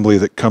support assembly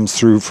that comes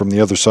through from the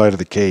other side of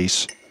the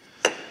case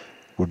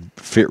would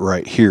fit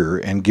right here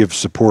and give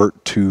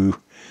support to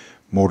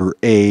motor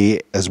A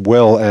as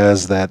well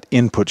as that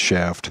input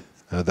shaft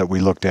that we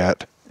looked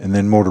at. And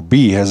then motor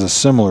B has a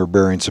similar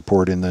bearing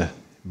support in the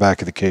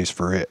back of the case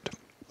for it.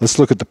 Let's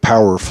look at the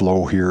power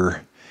flow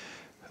here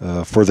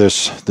for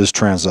this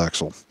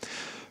transaxle.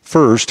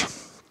 First,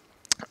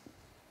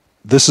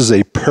 this is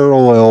a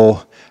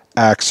parallel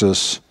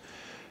axis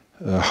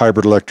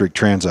hybrid electric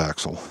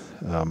transaxle,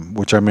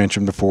 which I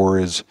mentioned before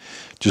is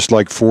just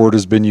like Ford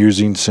has been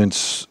using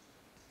since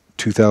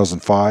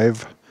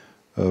 2005,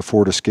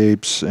 Ford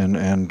Escapes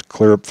and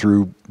clear up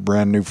through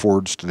brand new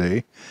Fords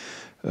today.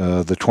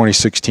 The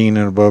 2016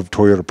 and above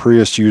Toyota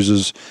Prius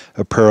uses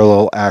a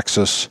parallel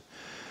axis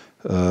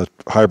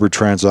hybrid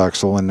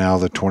transaxle, and now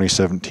the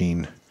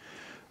 2017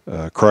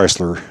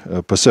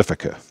 Chrysler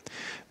Pacifica.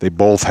 They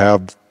both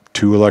have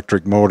 2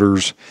 electric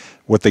motors.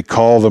 What they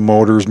call the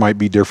motors might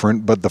be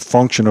different, but the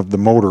function of the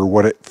motor,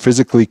 what it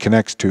physically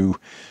connects to,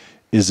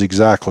 is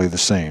exactly the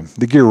same.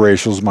 The gear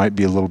ratios might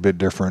be a little bit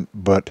different,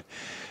 but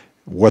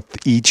what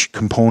each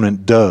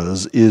component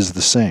does is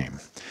the same.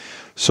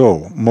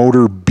 So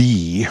motor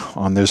B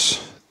on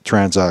this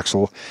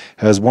transaxle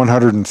has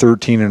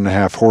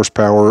 113.5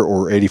 horsepower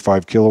or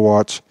 85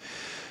 kilowatts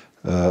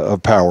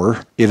of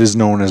power. It is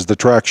known as the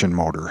traction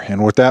motor,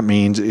 and what that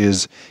means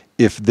is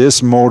if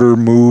this motor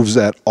moves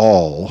at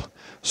all,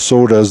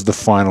 so does the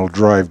final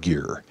drive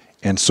gear,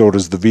 and so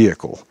does the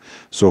vehicle.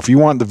 So if you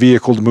want the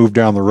vehicle to move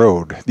down the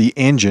road, the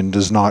engine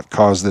does not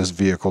cause this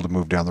vehicle to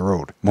move down the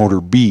road. Motor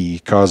B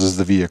causes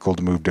the vehicle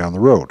to move down the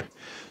road.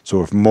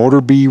 So if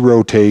motor B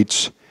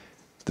rotates,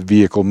 the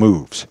vehicle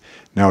moves.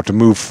 Now to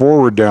move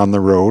forward down the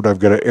road, I've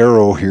got an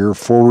arrow here,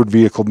 forward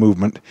vehicle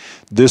movement.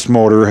 This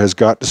motor has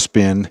got to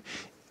spin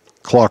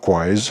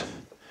clockwise,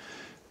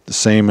 the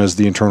same as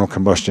the internal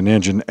combustion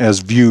engine as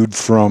viewed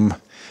from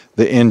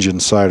the engine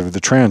side of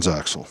the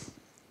transaxle.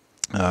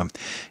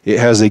 It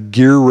has a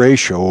gear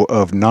ratio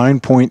of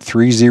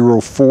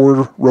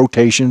 9.304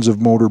 rotations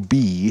of motor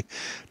B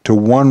to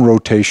 1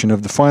 rotation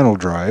of the final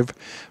drive,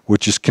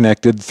 which is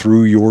connected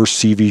through your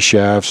CV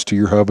shafts to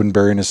your hub and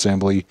bearing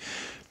assembly,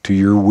 to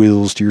your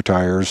wheels, to your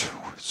tires.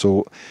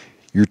 So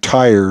your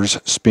tires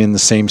spin the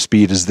same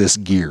speed as this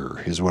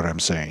gear, is what I'm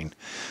saying.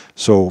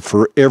 So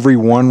for every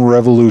 1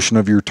 revolution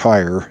of your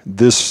tire,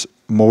 this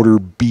motor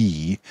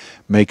B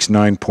makes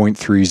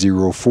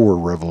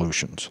 9.304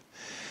 revolutions.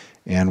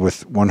 And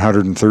with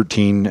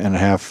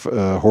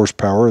 113.5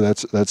 horsepower,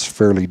 that's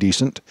fairly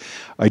decent.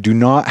 I do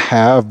not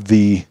have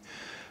the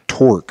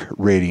torque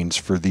ratings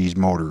for these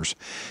motors.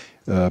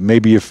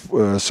 Maybe if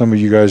some of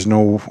you guys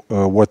know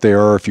what they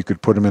are, if you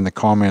could put them in the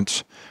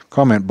comment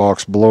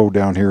box below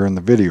down here in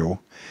the video,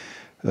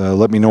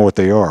 let me know what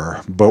they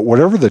are. But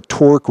whatever the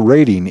torque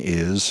rating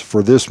is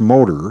for this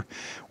motor,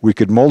 we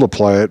could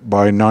multiply it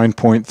by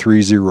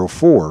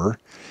 9.304,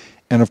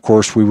 and of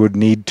course we would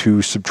need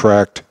to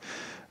subtract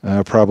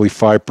probably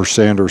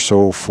 5% or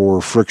so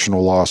for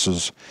frictional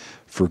losses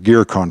for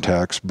gear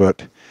contacts,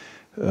 but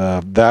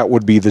that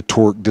would be the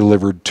torque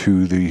delivered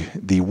to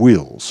the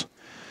wheels.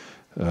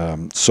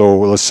 So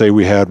let's say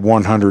we had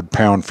 100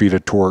 pound-feet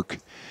of torque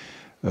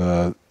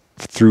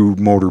through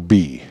motor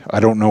B.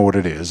 I don't know what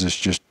it is. It's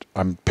just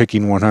I'm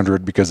picking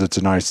 100 because it's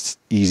a nice,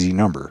 easy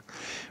number.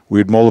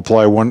 We'd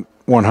multiply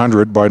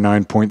 100 by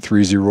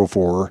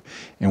 9.304,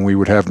 and we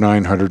would have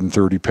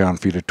 930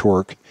 pound-feet of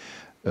torque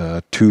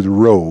to the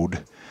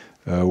road,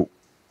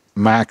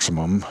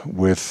 maximum,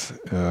 with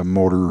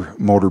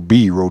motor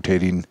B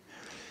rotating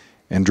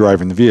and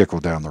driving the vehicle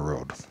down the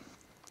road.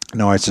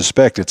 Now I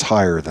suspect it's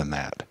higher than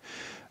that.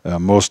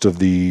 Most of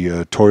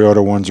the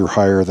Toyota ones are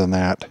higher than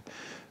that.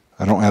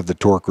 I don't have the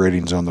torque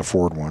ratings on the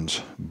Ford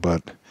ones,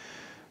 but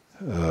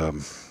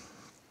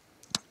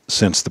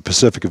since the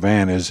Pacifica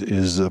van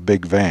is a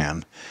big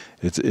van,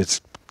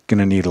 it's going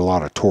to need a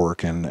lot of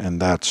torque, and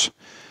that's,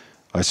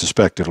 I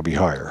suspect it'll be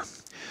higher.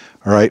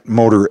 All right,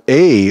 motor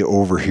A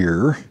over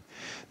here.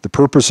 The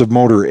purpose of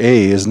motor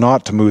A is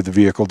not to move the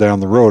vehicle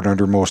down the road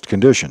under most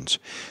conditions.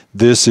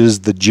 This is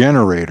the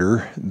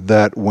generator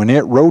that, when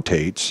it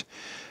rotates,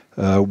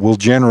 will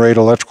generate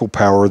electrical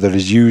power that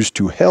is used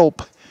to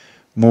help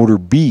motor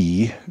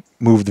B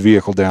move the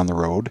vehicle down the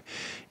road.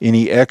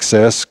 Any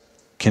excess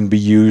can be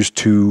used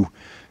to,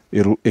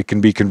 it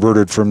can be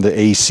converted from the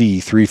AC,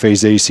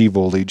 3-phase AC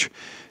voltage,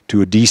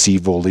 to a DC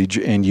voltage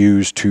and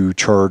used to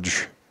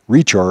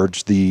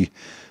recharge the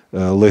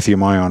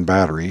lithium-ion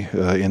battery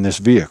in this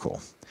vehicle.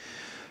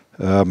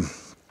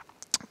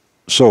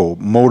 So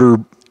motor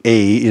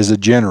A is a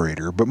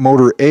generator, but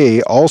motor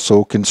A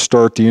also can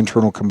start the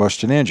internal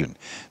combustion engine.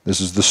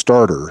 This is the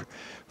starter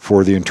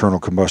for the internal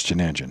combustion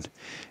engine.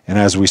 And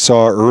as we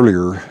saw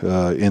earlier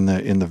in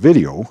the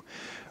video,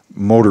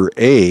 motor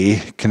A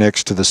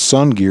connects to the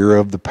sun gear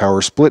of the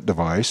power split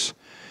device.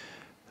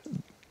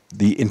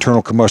 The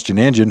internal combustion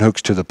engine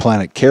hooks to the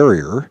planet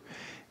carrier,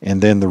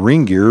 and then the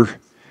ring gear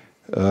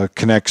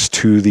connects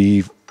to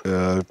the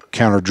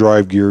counter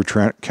drive gear,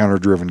 counter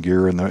driven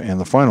gear, and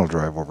the final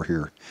drive over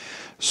here.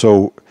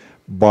 So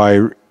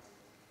by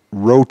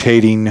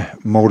rotating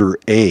motor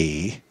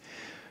A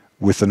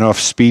with enough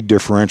speed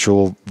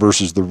differential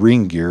versus the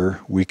ring gear,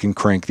 we can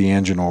crank the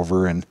engine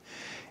over and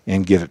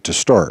get it to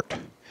start.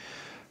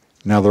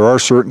 Now there are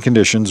certain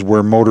conditions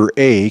where motor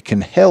A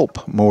can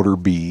help motor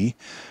B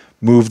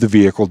move the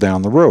vehicle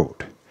down the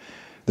road.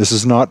 This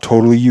is not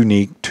totally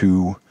unique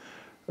to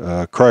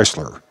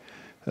Chrysler.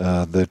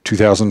 The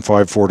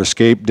 2005 Ford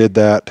Escape did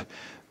that.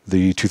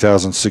 The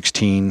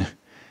 2016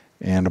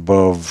 and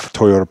above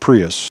Toyota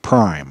Prius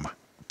Prime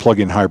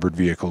plug-in hybrid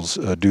vehicles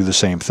do the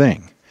same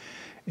thing.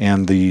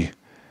 And the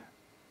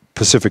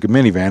Pacifica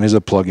minivan is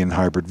a plug-in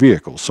hybrid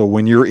vehicle. So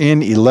when you're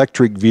in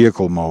electric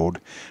vehicle mode,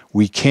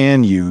 we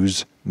can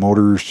use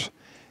motors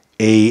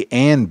A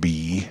and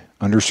B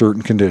under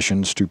certain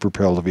conditions to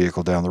propel the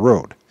vehicle down the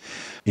road.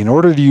 In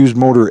order to use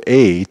motor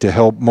A to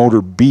help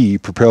motor B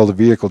propel the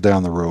vehicle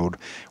down the road,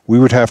 we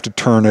would have to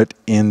turn it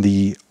in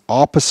the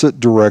opposite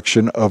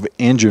direction of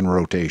engine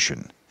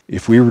rotation.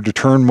 If we were to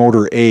turn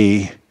motor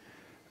A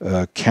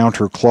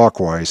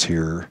counterclockwise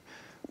here,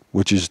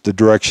 which is the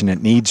direction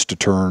it needs to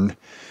turn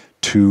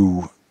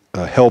to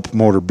help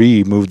motor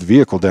B move the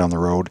vehicle down the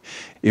road,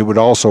 it would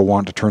also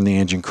want to turn the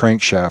engine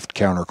crankshaft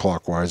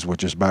counterclockwise,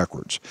 which is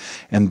backwards.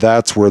 And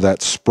that's where that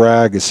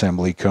Sprag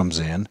assembly comes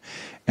in,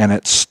 and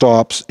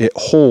it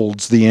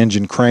holds the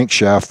engine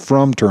crankshaft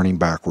from turning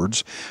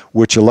backwards,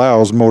 which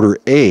allows motor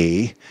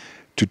A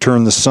to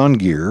turn the sun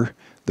gear.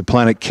 The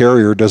planet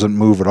carrier doesn't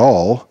move at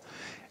all,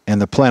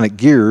 and the planet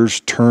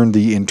gears turn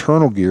the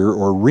internal gear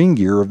or ring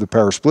gear of the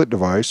power split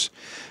device,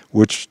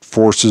 which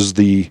forces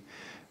the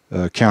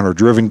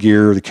counter-driven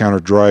gear, the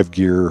counter-drive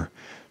gear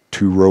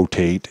to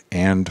rotate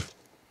and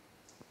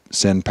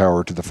send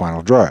power to the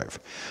final drive.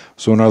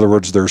 So in other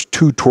words, there's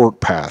two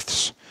torque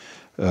paths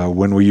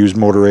when we use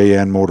motor A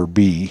and motor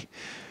B.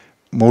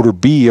 Motor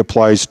B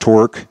applies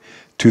torque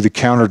to the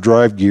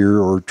counter-drive gear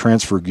or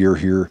transfer gear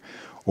here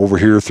over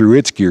here through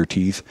its gear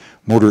teeth.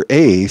 Motor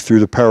A, through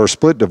the power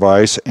split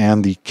device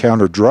and the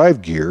counter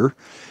drive gear,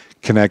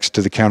 connects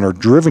to the counter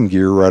driven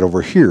gear right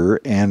over here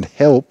and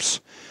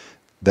helps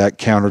that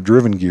counter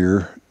driven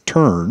gear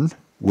turn,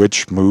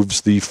 which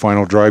moves the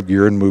final drive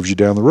gear and moves you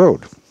down the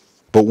road.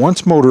 But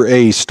once motor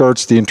A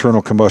starts the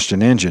internal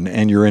combustion engine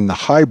and you're in the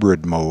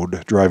hybrid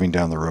mode driving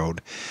down the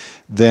road,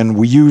 then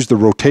we use the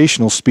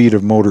rotational speed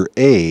of motor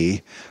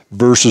A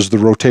versus the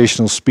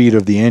rotational speed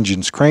of the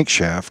engine's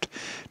crankshaft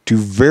to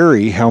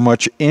vary how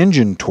much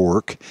engine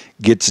torque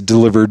gets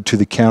delivered to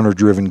the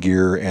counter-driven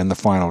gear and the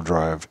final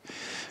drive.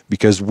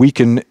 Because we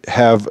can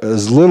have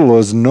as little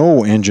as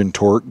no engine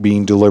torque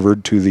being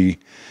delivered to the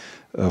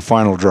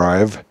final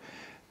drive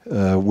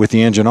with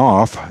the engine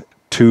off,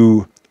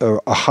 to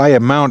a high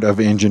amount of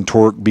engine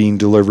torque being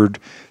delivered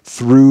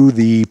through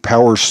the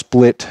power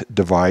split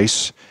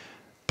device,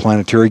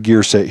 planetary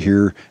gear set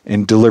here,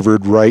 and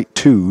delivered right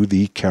to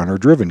the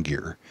counter-driven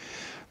gear.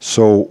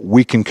 So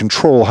we can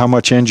control how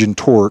much engine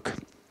torque,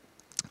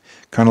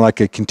 kind of like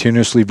a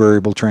continuously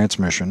variable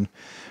transmission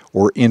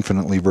or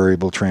infinitely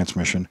variable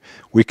transmission.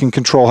 We can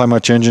control how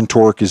much engine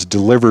torque is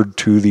delivered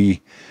to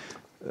the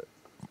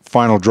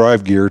final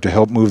drive gear to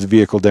help move the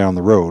vehicle down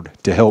the road,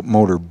 to help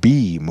motor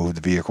B move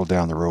the vehicle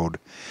down the road,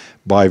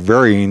 by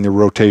varying the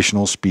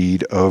rotational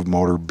speed of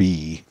motor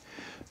B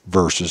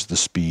versus the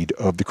speed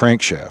of the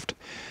crankshaft.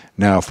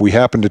 Now, if we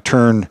happen to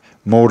turn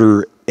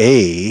motor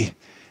A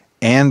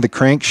and the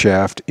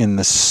crankshaft in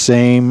the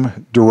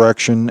same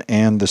direction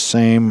and the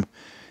same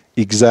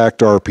exact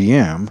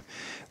RPM,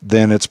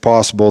 then it's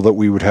possible that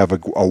we would have a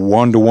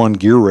 1-to-1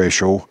 gear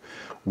ratio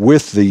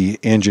with the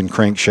engine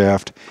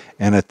crankshaft,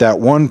 and at that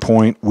one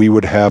point we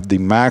would have the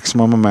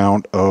maximum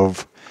amount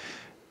of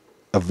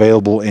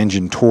available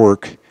engine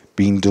torque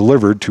being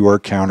delivered to our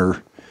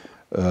counter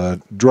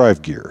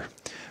drive gear,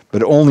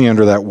 but only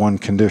under that one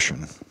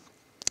condition.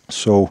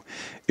 So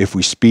if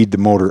we speed the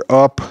motor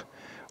up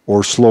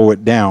or slow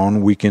it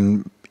down, we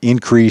can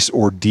increase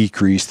or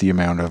decrease the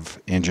amount of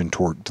engine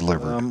torque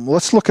delivered.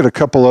 Let's look at a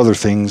couple other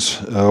things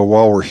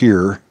while we're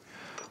here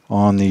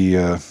on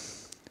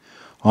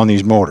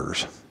these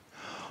motors.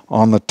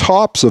 On the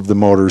tops of the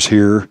motors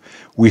here,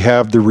 we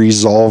have the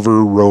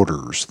resolver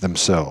rotors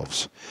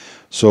themselves.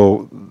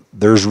 So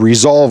there's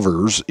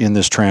resolvers in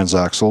this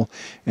transaxle,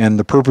 and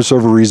the purpose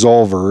of a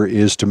resolver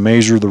is to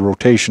measure the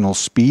rotational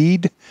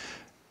speed,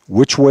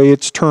 which way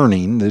it's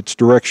turning, its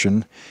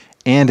direction,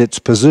 and its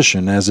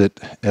position as it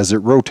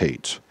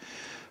rotates.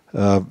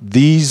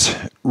 These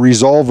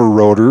resolver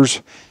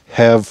rotors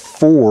have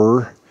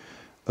 4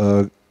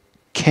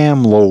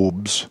 cam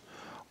lobes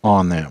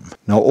on them.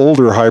 Now,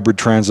 older hybrid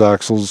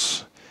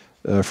transaxles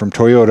from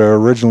Toyota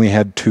originally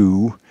had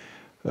 2.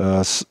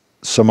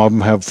 Some of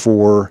them have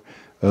 4.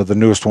 The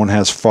newest one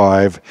has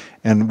 5.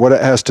 And what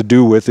it has to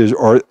do with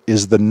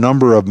is the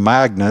number of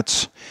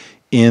magnets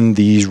in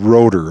these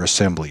rotor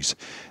assemblies.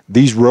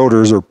 These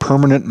rotors are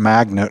permanent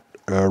magnet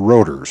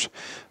rotors.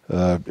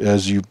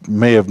 As you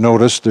may have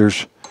noticed,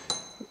 there's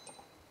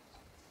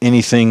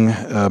anything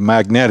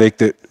magnetic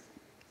that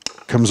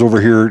comes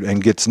over here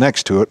and gets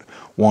next to it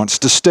wants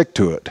to stick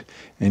to it,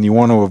 and you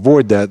want to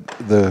avoid that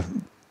the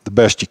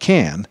best you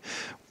can.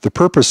 The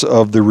purpose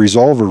of the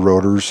resolver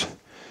rotors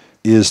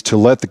is to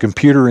let the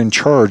computer in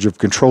charge of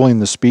controlling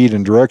the speed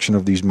and direction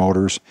of these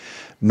motors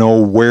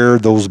know where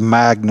those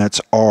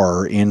magnets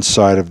are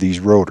inside of these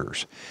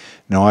rotors.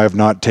 Now, I have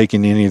not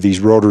taken any of these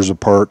rotors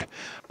apart.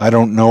 I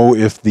don't know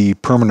if the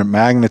permanent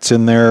magnets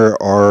in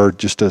there are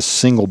just a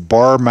single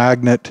bar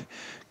magnet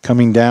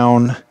coming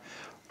down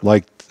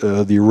like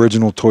the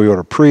original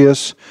Toyota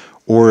Prius,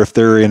 or if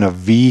they're in a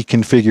V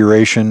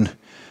configuration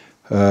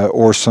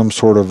or some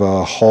sort of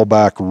a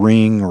hallback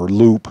ring or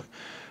loop,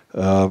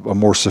 a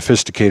more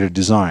sophisticated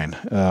design.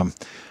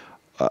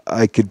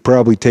 I could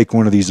probably take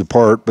one of these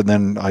apart, but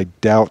then I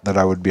doubt that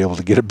I would be able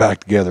to get it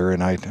back together,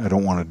 and I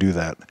don't want to do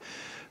that.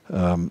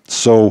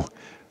 So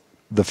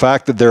the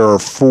fact that there are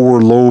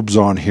 4 lobes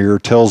on here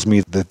tells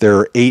me that there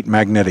are 8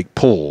 magnetic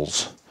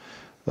poles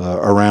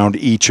around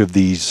each of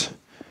these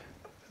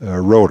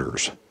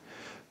rotors.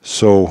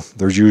 So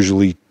there's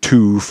usually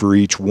 2 for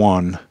each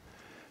one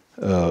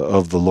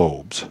of the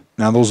lobes.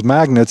 Now, those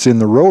magnets in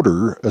the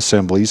rotor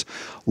assemblies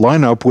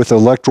line up with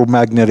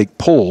electromagnetic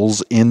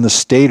poles in the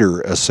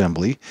stator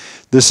assembly.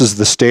 This is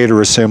the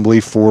stator assembly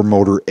for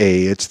motor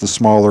A. It's the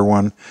smaller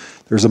one.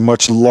 There's a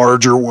much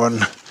larger one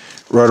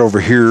right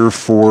over here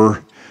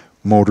for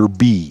motor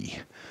B.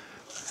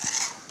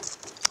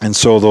 And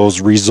so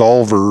those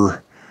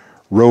resolver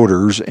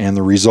rotors and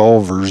the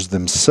resolvers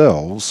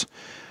themselves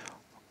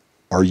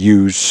are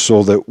used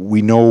so that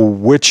we know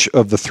which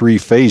of the 3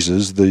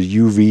 phases, the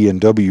U, V,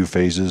 and W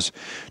phases,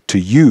 to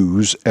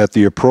use at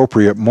the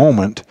appropriate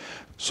moment,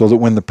 so that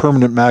when the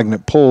permanent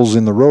magnet poles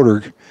in the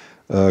rotor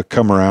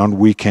come around,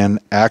 we can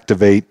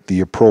activate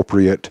the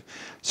appropriate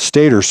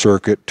stator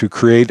circuit to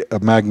create a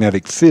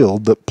magnetic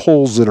field that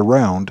pulls it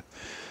around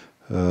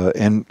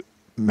and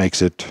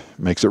makes it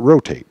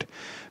rotate.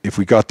 If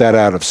we got that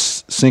out of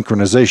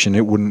synchronization,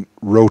 it wouldn't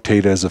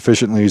rotate as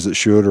efficiently as it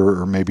should,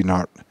 or maybe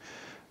not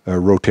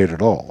rotate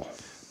at all.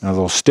 Now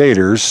those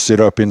stators sit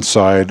up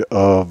inside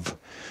of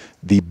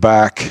the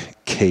back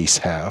case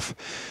half.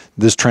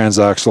 This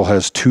transaxle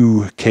has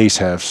two case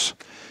halves.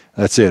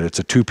 That's it. It's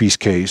a two-piece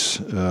case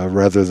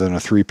rather than a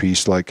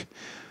three-piece like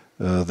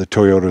the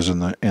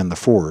Toyotas and the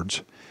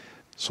Fords.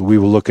 So we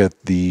will look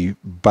at the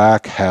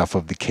back half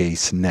of the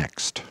case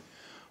next.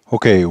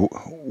 Okay,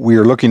 we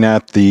are looking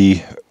at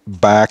the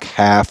back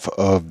half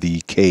of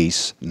the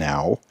case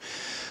now.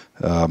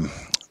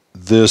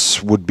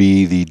 This would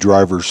be the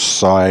driver's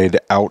side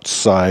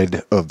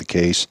outside of the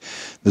case.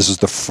 This is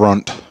the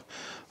front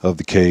of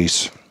the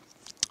case.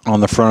 On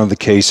the front of the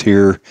case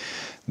here,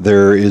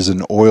 there is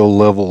an oil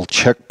level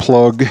check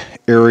plug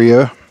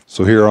area.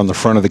 So here on the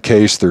front of the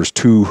case, there's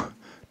two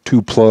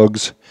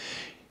plugs.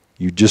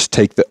 You just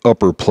take the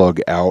upper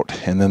plug out,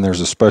 and then there's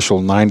a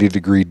special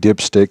 90-degree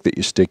dipstick that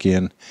you stick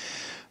in.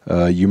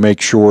 You make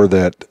sure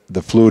that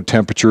the fluid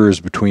temperature is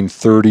between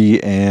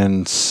 30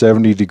 and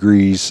 70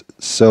 degrees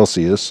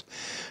Celsius,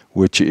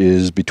 which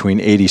is between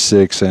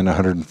 86 and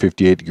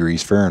 158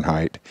 degrees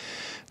Fahrenheit.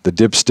 The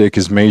dipstick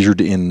is measured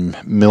in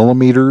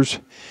millimeters,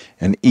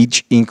 and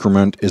each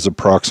increment is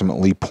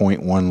approximately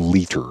 0.1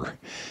 liter.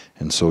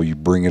 And so you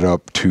bring it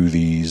up to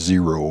the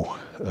 0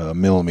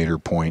 millimeter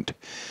point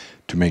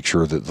to make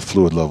sure that the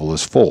fluid level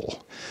is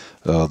full.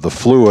 The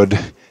fluid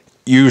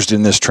used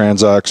in this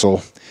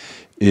transaxle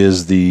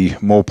is the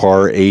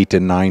Mopar 8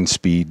 and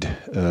 9-speed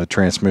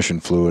transmission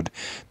fluid.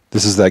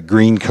 This is that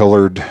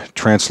green-colored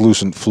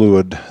translucent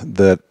fluid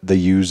that they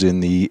use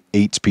in the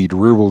 8-speed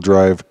rear-wheel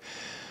drive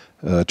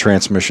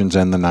transmissions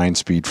and the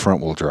 9-speed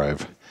front-wheel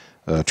drive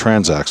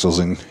transaxles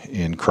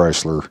in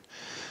Chrysler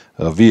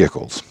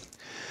vehicles.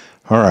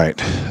 All right,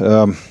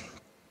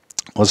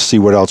 let's see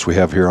what else we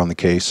have here on the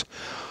case.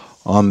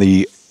 On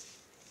the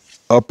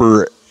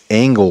upper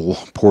angle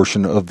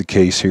portion of the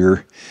case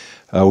here,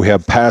 we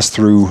have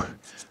pass-through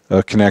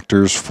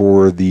connectors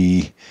for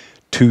the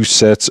two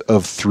sets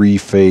of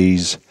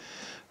three-phase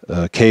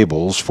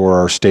cables for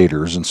our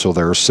stators, and so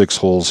there are 6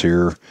 holes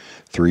here,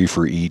 3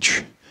 for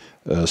each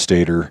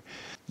stator.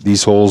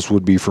 These holes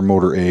would be for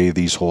motor A,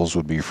 these holes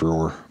would be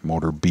for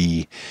motor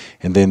B,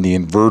 and then the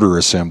inverter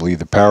assembly,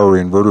 the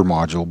power inverter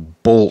module,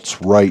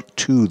 bolts right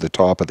to the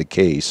top of the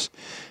case,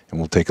 and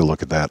we'll take a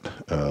look at that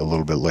a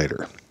little bit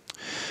later.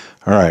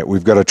 All right,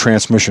 we've got a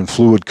transmission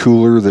fluid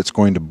cooler that's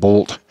going to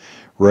bolt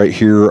right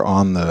here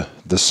on the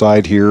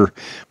side here.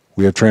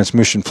 We have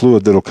transmission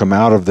fluid that'll come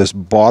out of this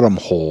bottom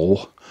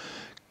hole,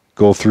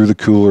 go through the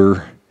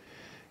cooler,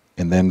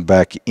 and then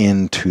back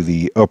into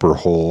the upper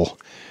hole.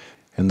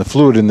 And the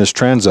fluid in this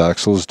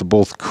transaxle is to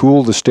both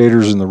cool the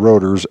stators and the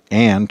rotors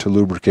and to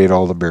lubricate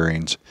all the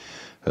bearings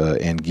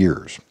and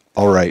gears.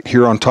 All right,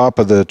 here on top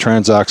of the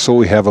transaxle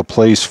we have a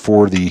place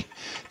for the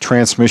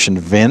transmission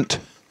vent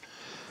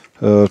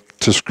to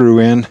screw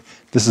in.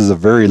 This is a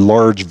very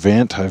large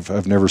vent.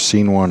 I've never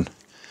seen one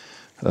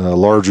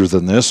larger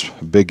than this,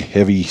 a big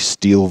heavy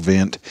steel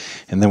vent.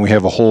 And then we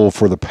have a hole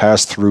for the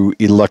pass-through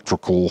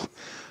electrical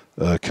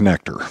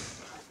connector.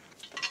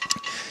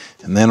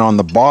 And then on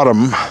the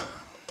bottom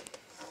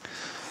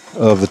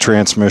of the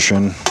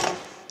transmission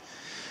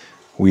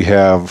we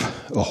have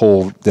a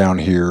hole down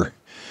here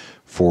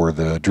for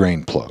the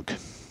drain plug.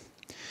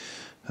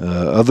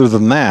 Other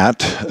than that,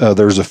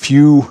 there's a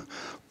few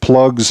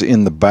plugs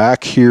in the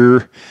back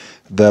here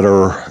that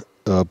are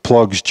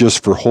plugs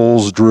just for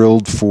holes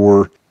drilled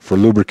for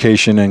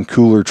lubrication and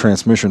cooler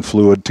transmission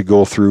fluid to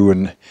go through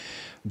and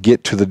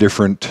get to the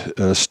different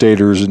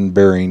stators and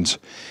bearings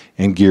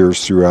and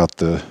gears throughout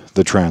the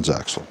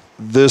transaxle.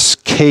 This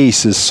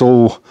case is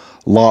so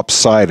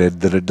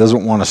lopsided that it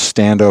doesn't want to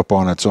stand up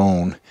on its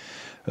own,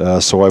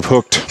 so I've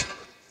hooked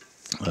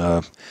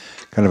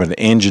kind of an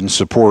engine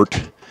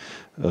support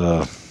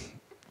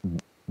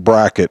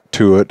bracket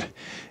to it,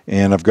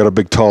 and I've got a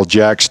big tall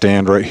jack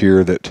stand right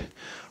here that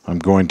I'm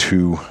going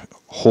to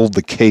hold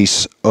the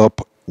case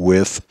up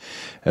with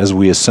as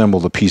we assemble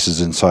the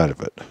pieces inside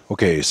of it.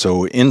 Okay,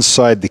 so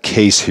inside the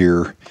case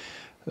here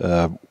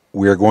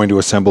we are going to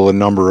assemble a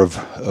number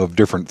of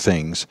different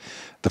things.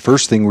 The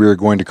first thing we are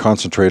going to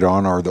concentrate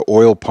on are the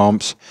oil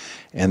pumps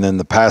and then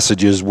the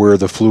passages where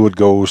the fluid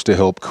goes to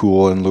help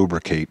cool and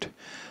lubricate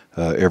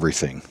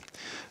everything.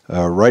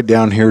 Right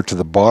down here to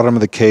the bottom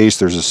of the case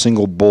there's a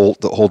single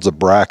bolt that holds a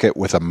bracket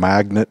with a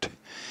magnet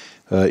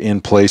in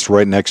place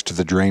right next to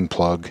the drain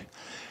plug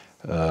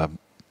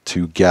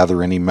to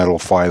gather any metal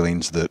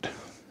filings that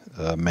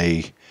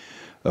may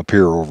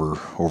appear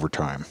over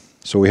time.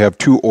 So we have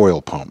 2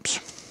 oil pumps.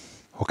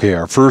 Okay,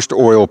 our first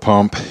oil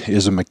pump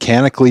is a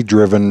mechanically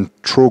driven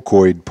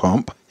trochoid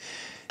pump,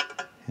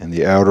 and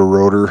the outer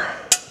rotor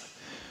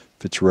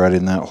fits right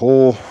in that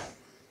hole.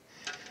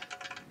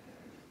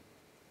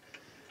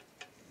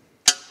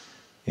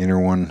 Inner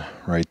one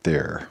right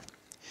there.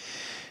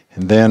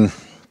 And then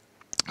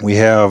we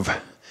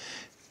have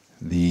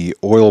the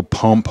oil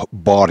pump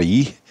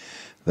body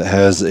that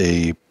has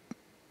a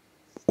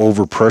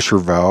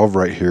overpressure valve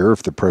right here.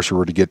 If the pressure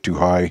were to get too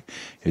high,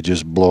 it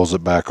just blows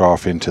it back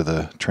off into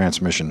the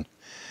transmission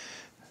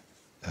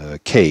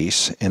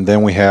case. And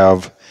then we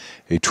have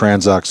a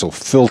transaxle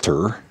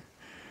filter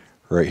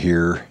right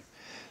here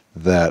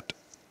that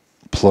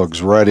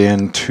plugs right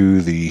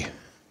into the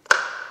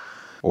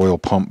oil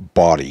pump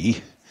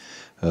body.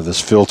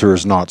 This filter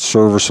is not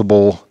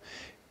serviceable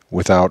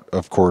without,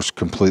 of course,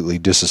 completely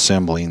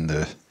disassembling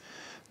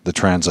the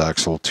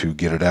transaxle to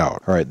get it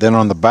out. All right, then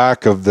on the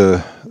back of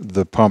the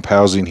pump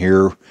housing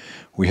here,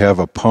 we have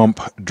a pump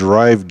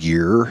drive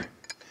gear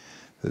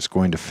that's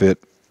going to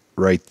fit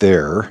right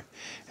there,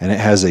 and it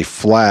has a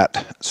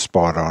flat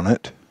spot on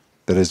it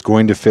that is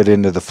going to fit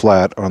into the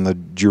flat on the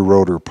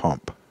gerotor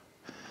pump.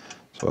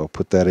 So I'll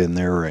put that in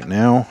there right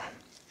now,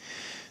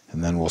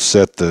 and then we'll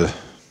set the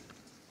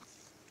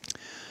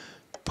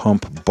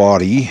pump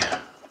body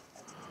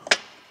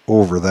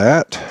over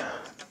that.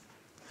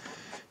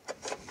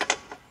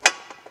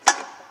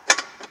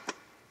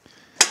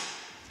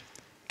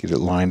 Get it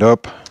lined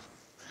up.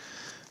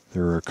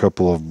 There are a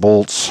couple of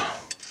bolts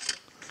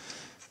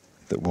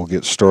that will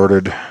get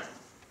started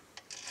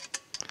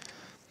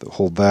that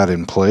hold that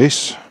in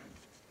place.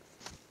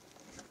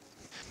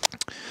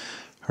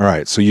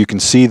 Alright, so you can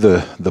see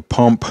the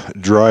pump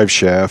drive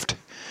shaft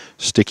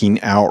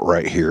sticking out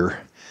right here.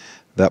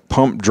 That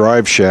pump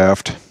drive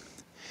shaft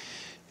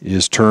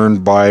is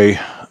turned by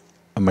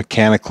a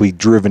mechanically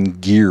driven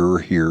gear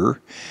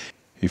here.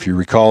 If you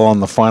recall,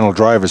 on the final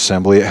drive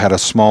assembly, it had a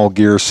small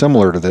gear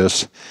similar to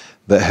this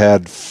that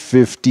had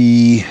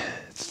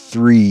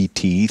 53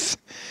 teeth,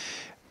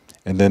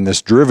 and then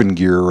this driven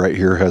gear right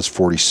here has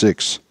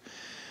 46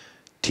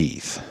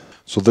 teeth.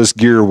 So this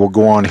gear will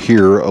go on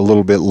here a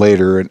little bit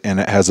later, and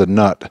it has a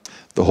nut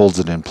that holds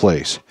it in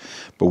place.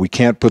 But we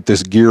can't put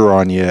this gear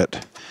on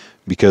yet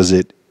because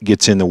it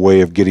gets in the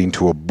way of getting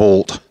to a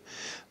bolt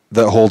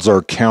that holds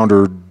our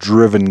counter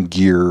driven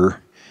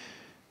gear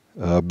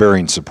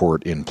bearing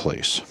support in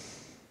place.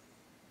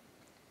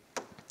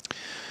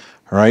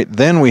 All right,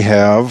 then we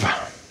have,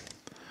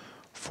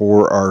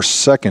 for our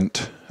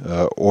second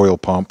oil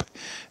pump,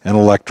 an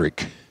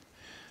electric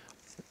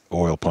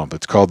oil pump.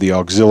 It's called the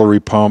auxiliary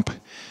pump.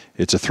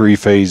 It's a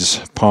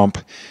 3-phase pump,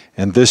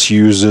 and this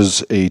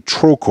uses a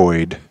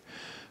trochoid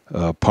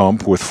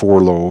pump with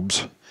 4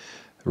 lobes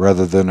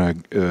rather than a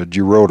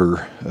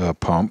gerotor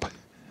pump.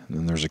 And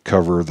then there's a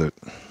cover that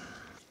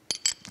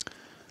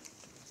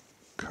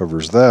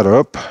covers that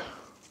up,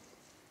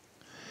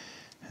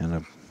 and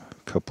a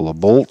couple of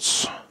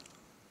bolts.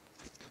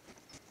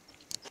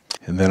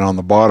 And then on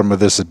the bottom of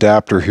this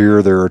adapter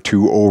here, there are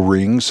 2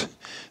 O-rings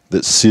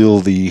that seal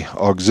the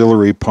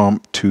auxiliary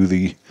pump to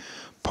the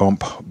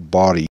pump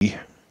body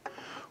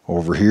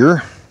over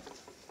here.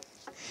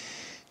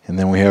 And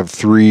then we have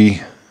 3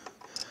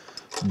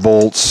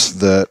 bolts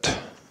that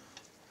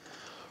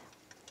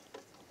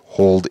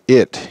hold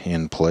it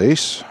in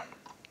place.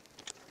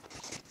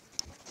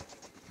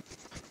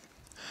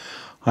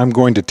 I'm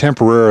going to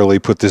temporarily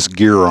put this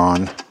gear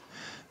on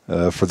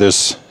for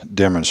this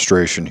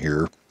demonstration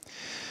here.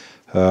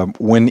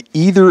 When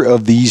either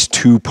of these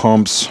 2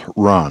 pumps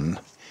run,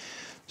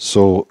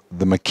 so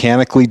the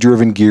mechanically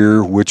driven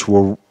gear, which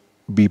will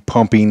be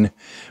pumping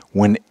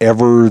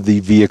whenever the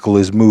vehicle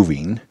is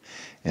moving,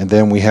 and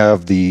then we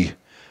have the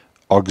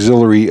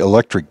auxiliary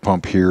electric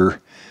pump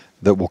here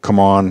that will come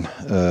on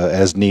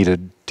as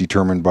needed,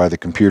 determined by the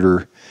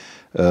computer.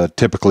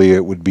 Typically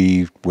it would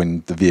be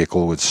when the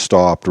vehicle was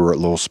stopped or at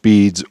low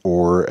speeds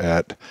or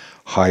at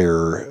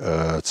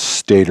higher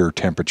stator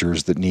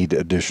temperatures that need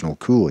additional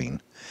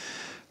cooling.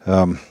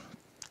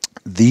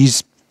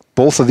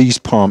 Both of these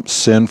pumps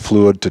send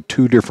fluid to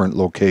 2 different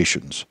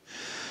locations.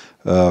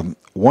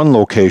 One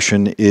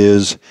location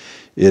is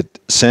it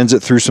sends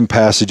it through some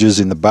passages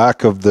in the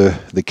back of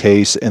the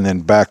case and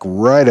then back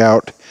right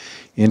out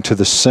into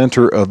the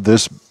center of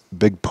this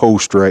big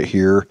post right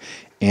here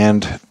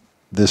and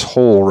this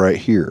hole right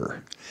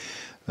here.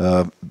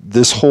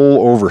 This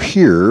hole over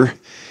here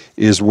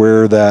is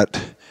where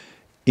that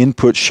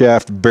input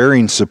shaft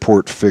bearing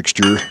support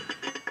fixture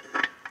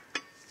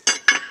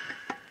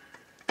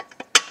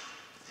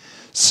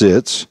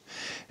sits,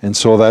 and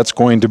so that's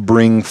going to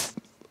bring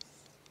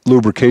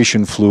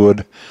lubrication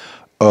fluid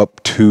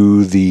up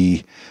to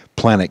the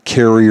planet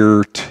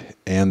carrier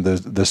and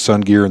the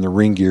sun gear and the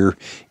ring gear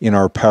in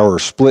our power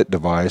split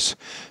device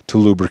to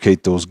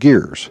lubricate those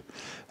gears.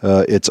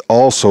 It's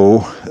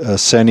also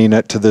sending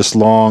it to this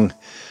long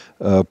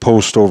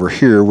post over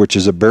here, which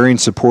is a bearing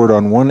support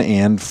on one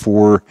end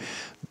for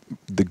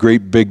the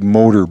great big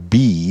motor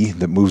B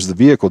that moves the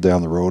vehicle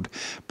down the road,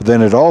 but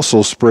then it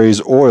also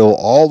sprays oil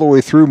all the way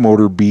through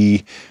motor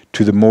B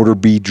to the motor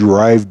B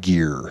drive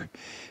gear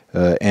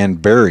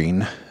and bearing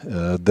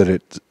that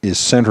it is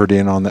centered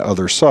in on the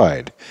other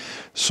side.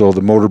 So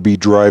the motor B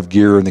drive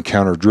gear and the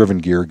counter driven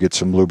gear get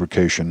some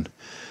lubrication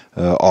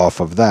off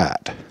of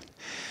that.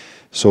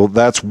 So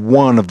that's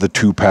one of the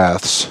 2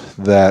 paths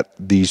that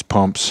these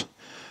pumps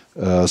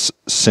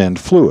send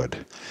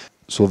fluid.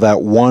 So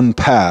that one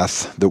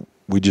path that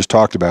we just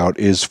talked about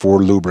is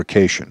for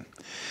lubrication.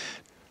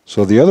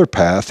 So the other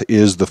path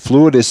is the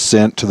fluid is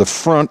sent to the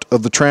front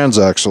of the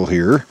transaxle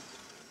here,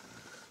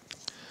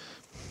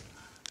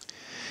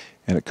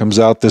 and it comes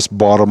out this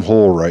bottom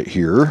hole right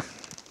here.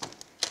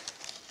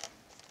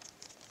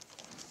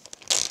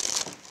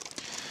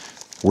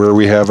 where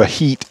we have a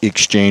heat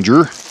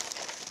exchanger.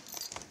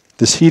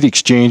 This heat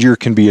exchanger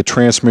can be a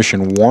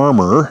transmission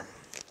warmer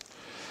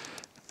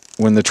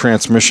when the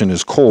transmission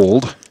is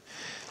cold,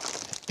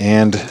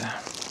 and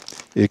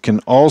it can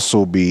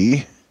also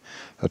be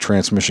a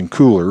transmission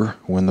cooler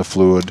when the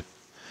fluid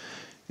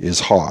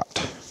is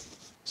hot.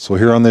 So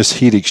here on this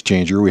heat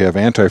exchanger, we have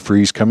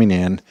antifreeze coming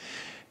in.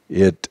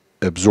 It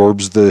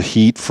absorbs the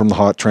heat from the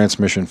hot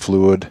transmission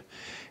fluid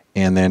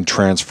and then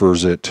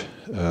transfers it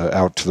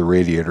out to the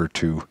radiator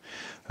to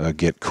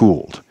get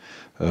cooled.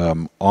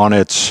 On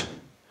its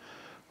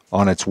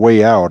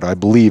way out, I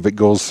believe it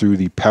goes through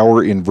the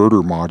power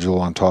inverter module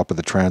on top of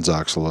the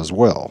transaxle as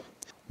well.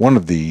 One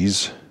of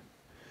these,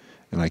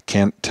 and I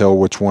can't tell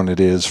which one it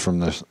is from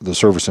the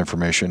service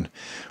information,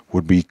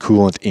 would be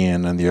coolant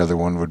in and the other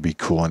one would be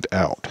coolant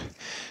out.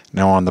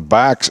 Now on the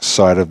back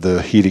side of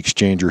the heat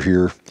exchanger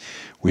here,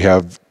 we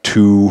have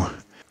two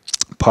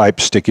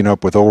pipes sticking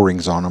up with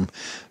O-rings on them.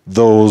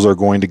 Those are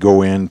going to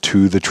go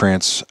into the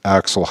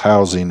transaxle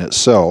housing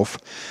itself.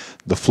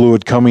 The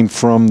fluid coming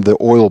from the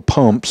oil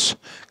pumps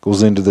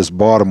goes into this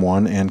bottom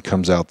one and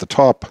comes out the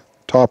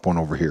top one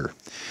over here.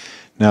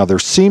 Now there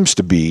seems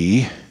to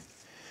be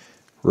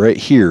right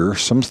here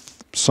some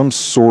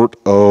sort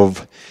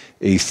of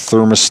a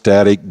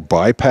thermostatic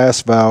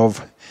bypass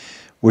valve,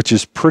 which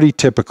is pretty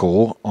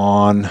typical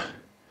on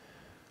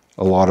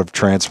a lot of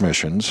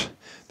transmissions.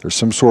 There's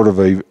some sort of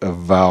a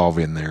valve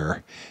in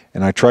there,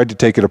 and I tried to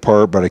take it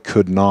apart, but I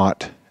could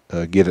not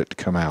get it to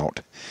come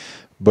out.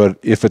 But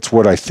if it's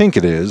what I think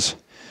it is,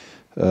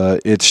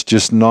 it's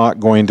just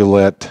not going to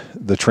let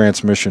the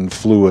transmission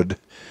fluid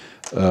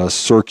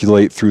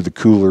circulate through the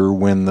cooler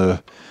when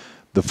the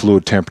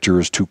fluid temperature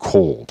is too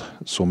cold.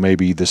 So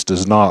maybe this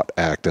does not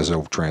act as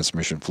a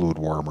transmission fluid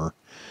warmer.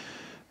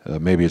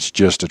 Maybe it's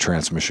just a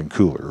transmission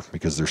cooler,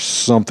 because there's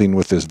something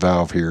with this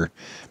valve here,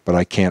 but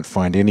I can't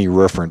find any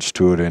reference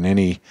to it in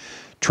any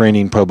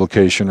training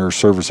publication or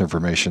service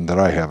information that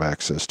I have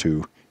access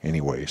to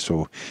anyway.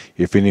 So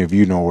if any of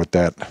you know what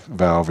that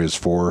valve is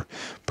for,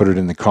 put it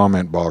in the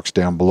comment box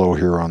down below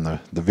here on the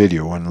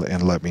video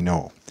and let me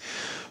know.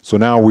 So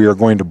now we are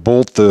going to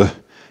bolt the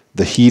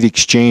heat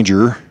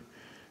exchanger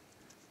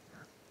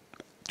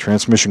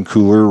transmission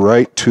cooler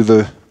right to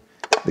the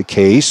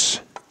case,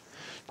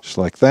 just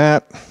like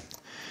that.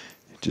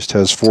 It just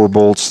has 4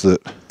 bolts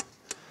that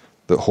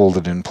hold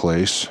it in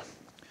place.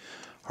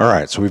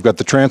 Alright, so we've got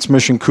the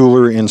transmission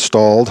cooler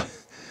installed.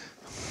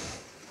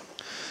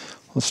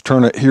 Let's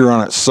turn it here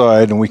on its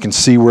side and we can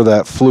see where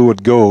that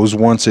fluid goes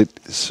once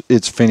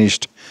it's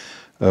finished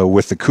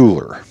with the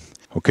cooler.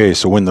 Okay,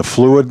 so when the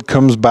fluid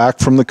comes back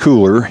from the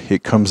cooler,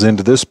 it comes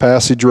into this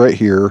passage right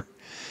here,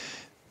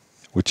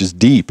 which is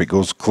deep. It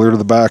goes clear to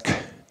the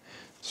back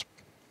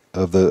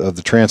of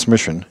the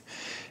transmission.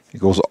 It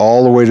goes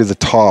all the way to the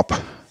top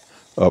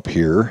up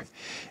here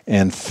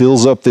and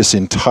fills up this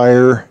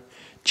entire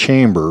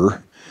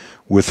chamber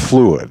with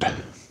fluid.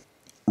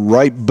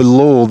 Right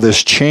below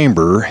this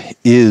chamber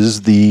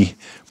is the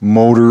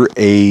motor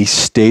A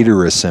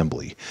stator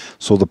assembly.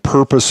 So the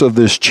purpose of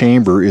this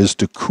chamber is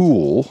to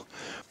cool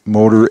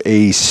motor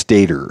A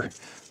stator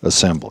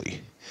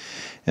assembly.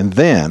 And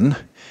then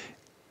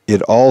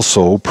it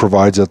also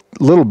provides a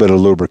little bit of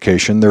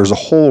lubrication. There's a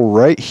hole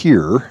right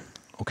here.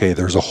 Okay,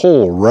 there's a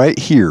hole right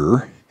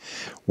here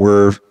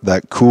where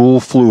that cool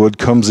fluid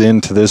comes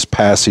into this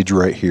passage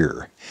right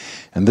here.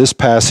 And this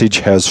passage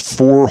has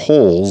 4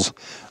 holes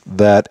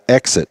that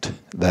exit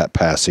that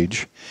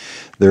passage.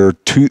 There are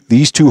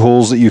these 2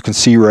 holes that you can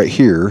see right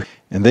here,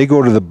 and they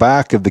go to the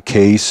back of the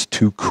case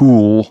to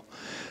cool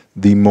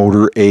the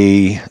motor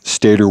A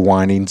stator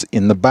windings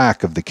in the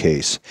back of the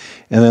case.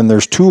 And then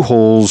there's 2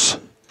 holes,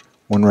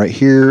 one right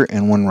here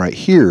and one right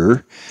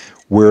here,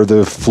 where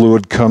the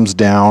fluid comes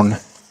down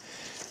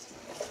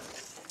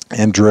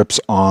and drips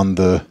on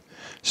the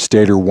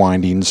stator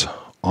windings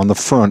on the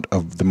front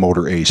of the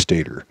motor A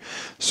stator.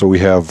 So we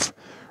have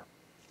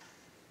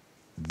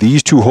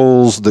these 2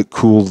 holes that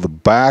cool the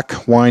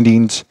back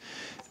windings,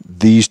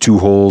 these 2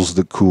 holes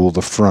that cool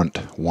the front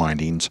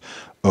windings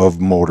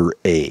of motor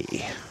A.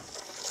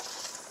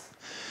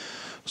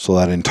 So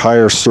that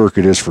entire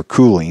circuit is for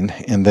cooling,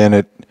 and then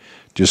it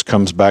just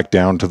comes back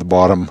down to the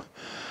bottom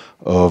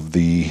of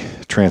the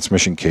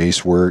transmission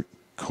case where it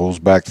goes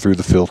back through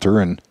the filter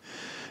and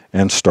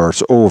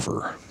starts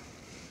over.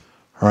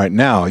 All right,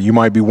 now you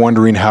might be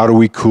wondering, how do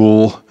we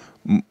cool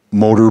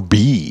motor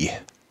B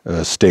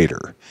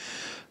stator?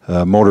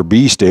 Motor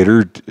B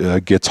stator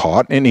gets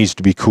hot and it needs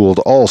to be cooled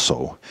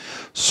also.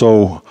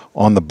 So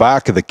on the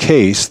back of the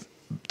case,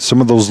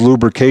 some of those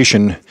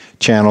lubrication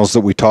channels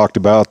that we talked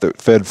about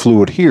that fed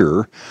fluid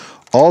here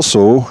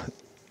also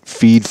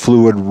feed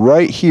fluid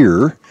right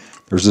here.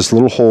 There's this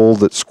little hole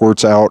that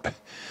squirts out,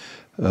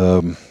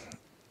 that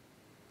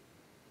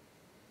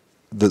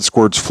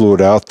squirts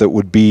fluid out, that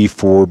would be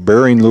for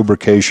bearing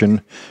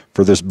lubrication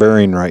for this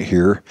bearing right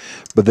here.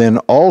 But then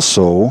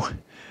also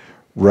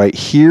right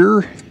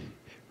here,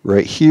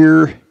 and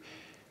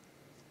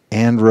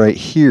right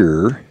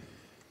here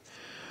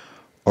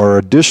are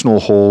additional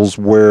holes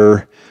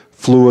where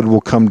fluid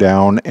will come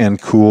down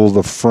and cool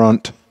the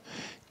front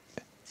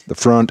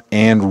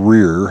and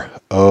rear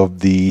of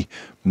the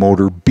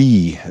motor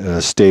B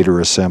stator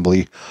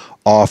assembly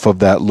off of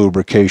that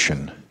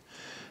lubrication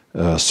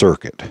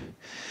circuit.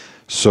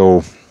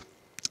 So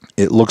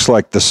it looks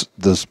like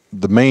the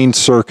main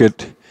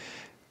circuit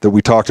that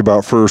we talked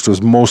about first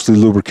was mostly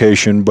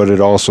lubrication, but it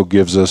also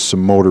gives us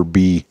some motor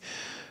B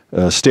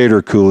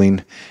stator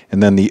cooling.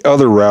 And then the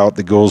other route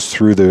that goes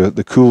through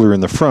the cooler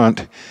in the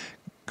front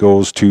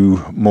goes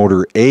to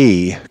motor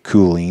A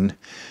cooling.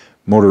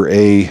 Motor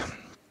A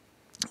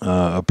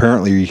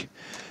apparently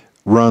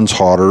runs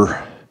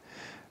hotter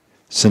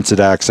since it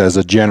acts as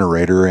a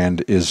generator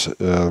and is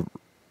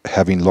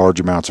having large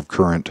amounts of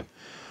current.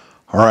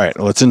 All right,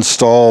 let's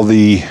install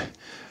the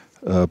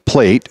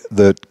plate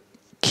that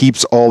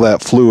keeps all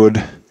that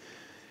fluid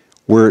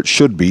where it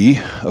should be,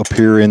 up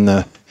here in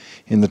the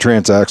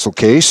transaxle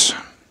case.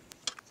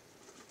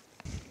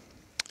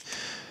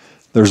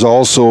 There's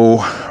also,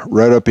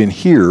 right up in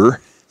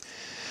here,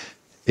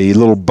 a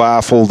little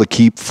baffle to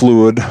keep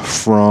fluid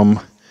from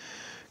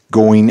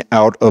going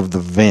out of the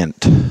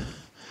vent.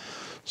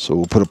 So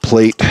we'll put a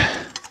plate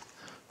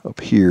up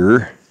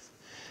here.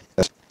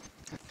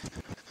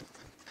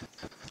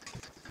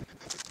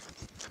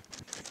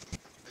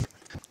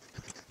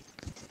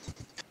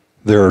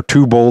 There are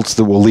 2 bolts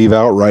that we'll leave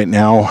out right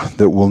now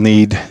that we'll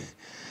need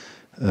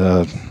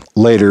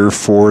later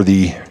for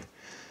the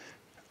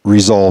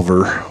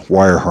resolver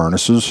wire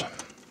harnesses.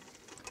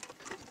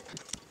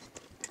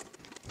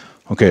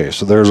 Okay,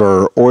 so there's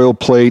our oil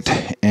plate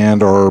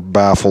and our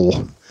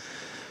baffle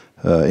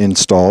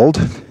installed.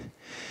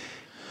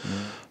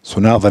 So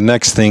now the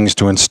next things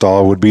to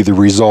install would be the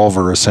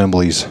resolver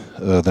assemblies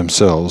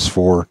themselves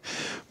for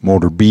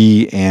motor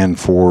B and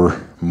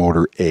for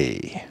motor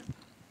A.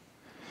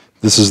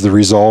 This is the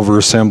resolver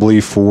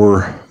assembly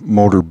for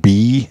motor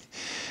B.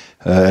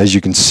 As you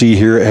can see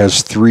here, it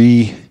has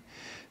 3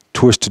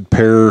 twisted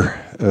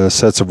pair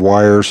sets of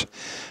wires.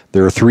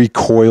 There are 3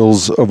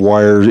 coils of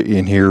wire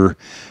in here.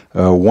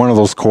 One of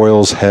those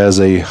coils has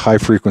a high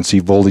frequency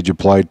voltage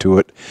applied to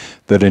it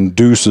that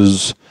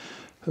induces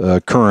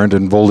current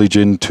and voltage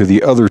into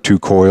the other 2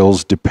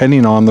 coils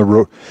depending on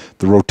the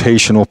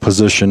rotational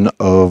position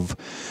of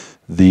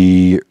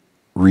the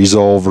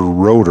resolver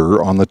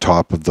rotor on the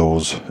top of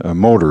those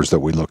motors that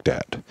we looked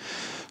at.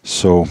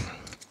 So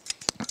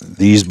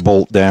these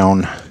bolt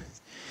down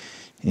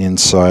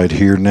inside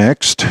here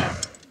next.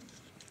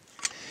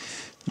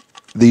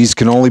 These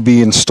can only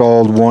be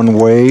installed one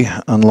way,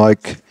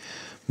 unlike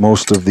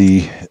most of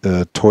the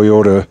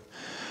Toyota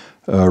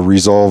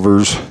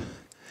resolvers,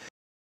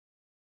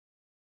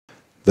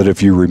 that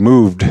if you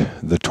removed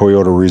the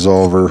Toyota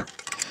resolver,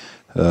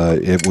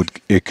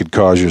 it could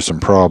cause you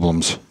some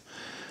problems.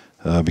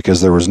 Because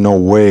there was no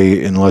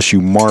way, unless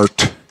you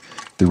marked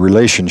the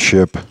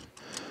relationship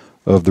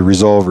of the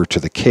resolver to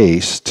the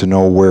case, to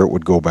know where it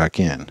would go back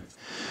in.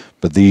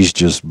 But these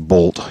just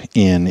bolt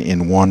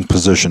in one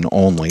position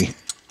only.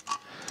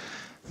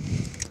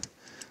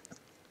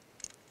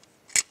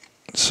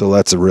 So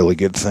that's a really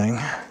good thing.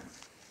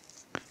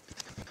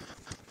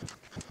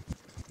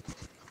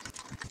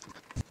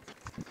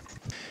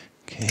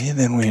 Okay,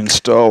 then we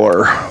install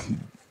our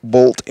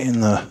bolt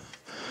in the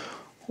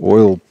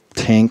oil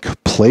tank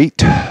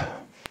plate.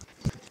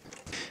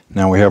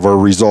 Now we have our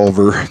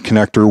resolver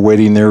connector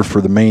waiting there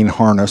for the main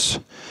harness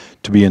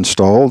to be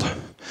installed.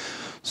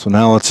 So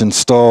now let's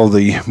install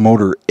the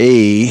motor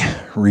A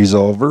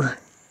resolver.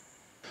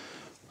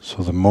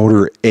 So the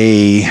motor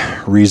A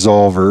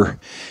resolver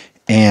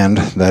and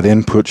that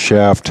input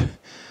shaft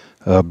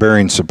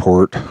bearing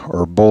support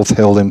are both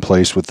held in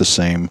place with the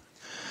same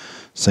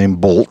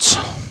bolts.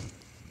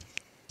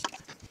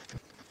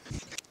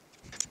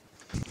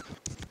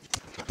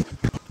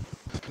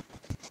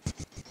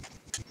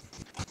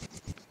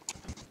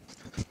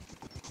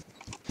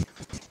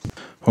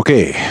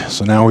 Okay,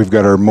 so now we've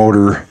got our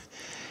motor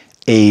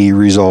A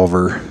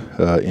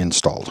resolver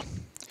installed.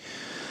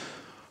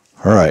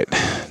 All right,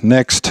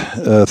 next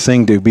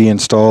thing to be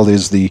installed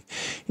is the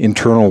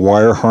internal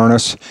wire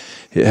harness.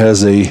 It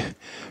has a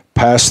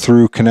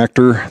pass-through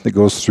connector that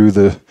goes through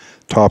the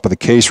top of the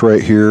case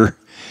right here,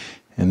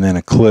 and then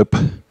a clip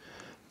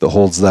that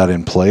holds that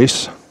in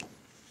place.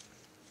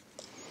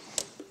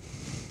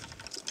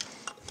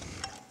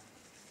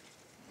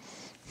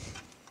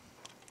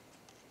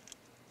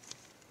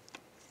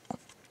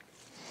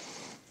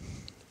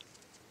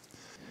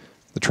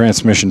 The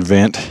transmission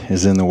vent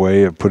is in the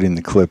way of putting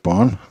the clip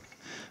on.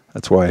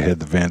 That's why I had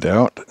the vent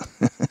out.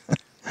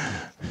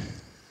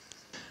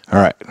 All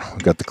right,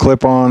 we've got the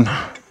clip on.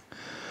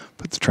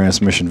 Put the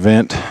transmission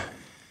vent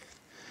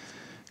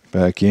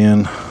back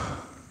in.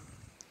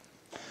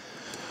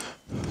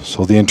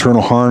 So the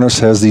internal harness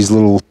has these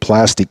little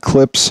plastic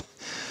clips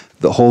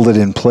that hold it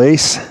in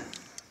place.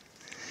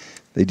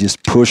 They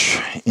just push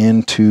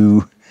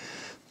into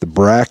the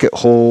bracket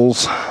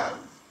holes.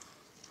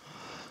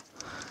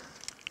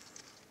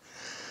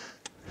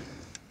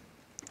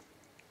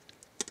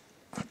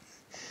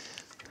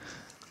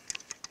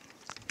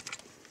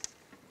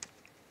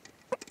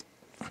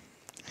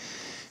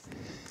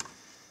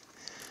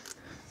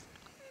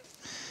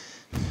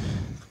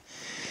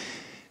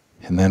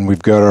 And then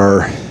we've got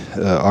our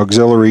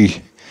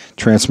auxiliary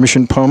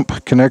transmission pump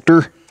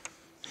connector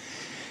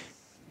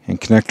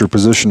and connector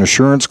position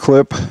assurance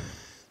clip.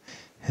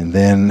 And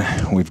then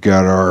we've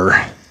got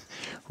our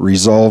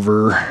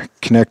resolver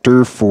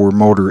connector for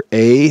motor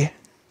A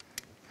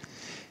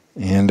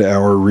and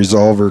our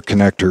resolver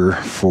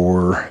connector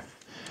for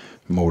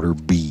motor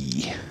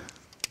B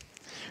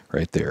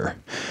right there.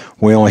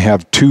 We only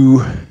have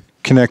two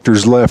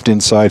connectors left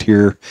inside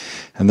here,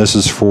 and this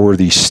is for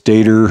the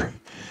stator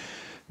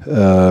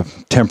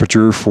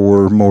temperature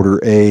for motor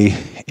A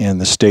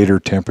and the stator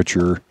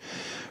temperature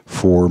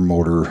for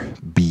motor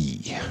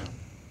B.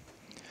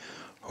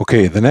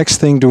 Okay, the next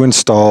thing to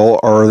install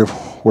are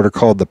what are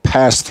called the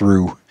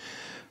pass-through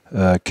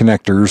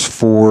connectors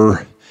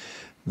for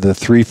the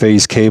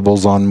three-phase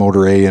cables on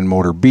motor A and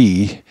motor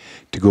B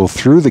to go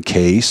through the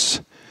case,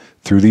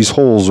 through these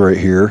holes right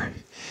here,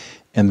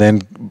 and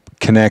then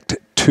connect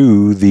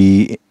to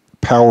the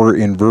power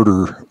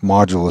inverter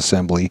module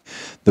assembly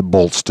that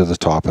bolts to the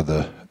top of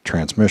the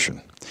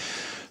transmission.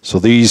 So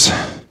these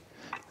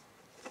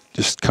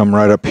just come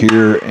right up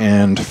here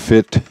and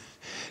fit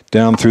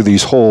down through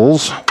these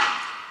holes.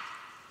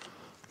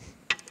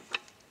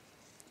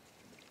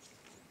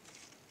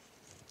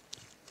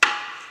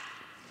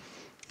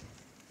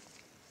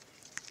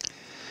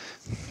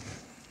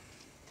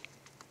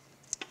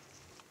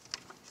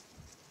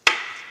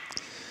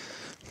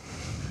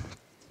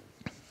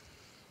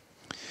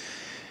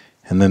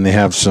 And then they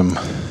have some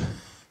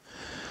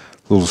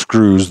little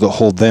screws that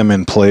hold them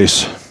in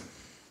place.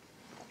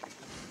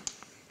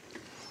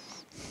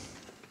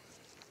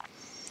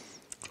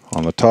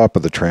 On the top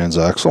of the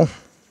transaxle.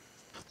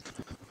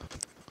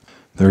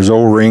 There's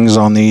O-rings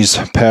on these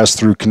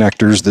pass-through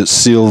connectors that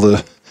seal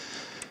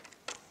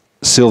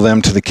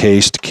them to the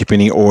case to keep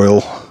any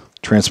oil,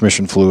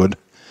 transmission fluid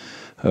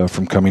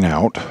from coming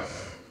out.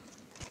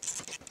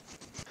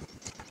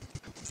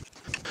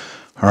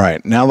 All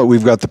right, now that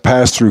we've got the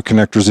pass-through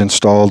connectors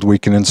installed, we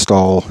can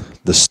install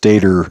the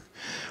stator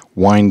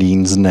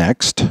windings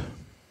next.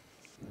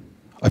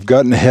 I've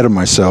gotten ahead of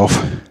myself,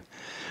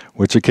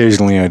 which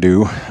occasionally I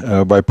do,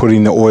 by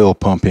putting the oil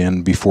pump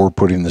in before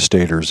putting the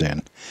stators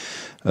in.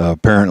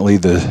 Apparently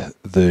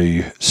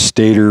the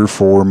stator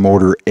for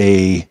motor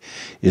A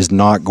is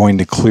not going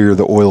to clear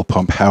the oil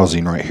pump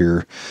housing right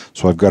here,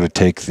 so I've got to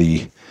take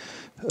the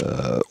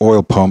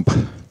oil pumps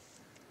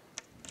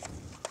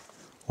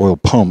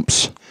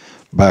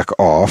back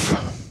off,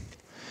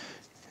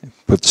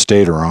 put the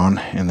stator on,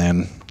 and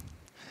then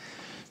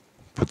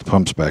put the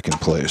pumps back in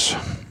place.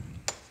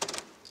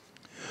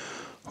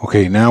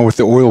 Okay, now with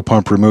the oil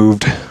pump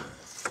removed,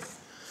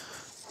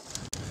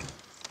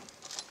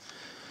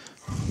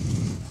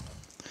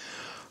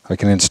 I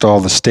can install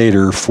the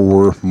stator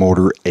for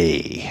motor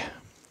A.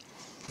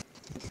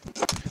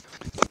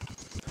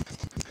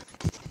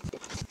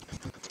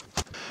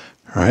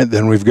 All right,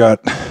 then we've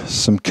got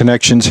some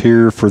connections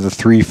here for the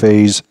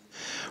three-phase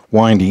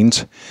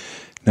windings.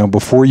 Now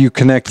before you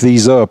connect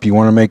these up, you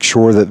want to make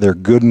sure that they're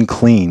good and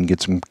clean.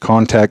 Get some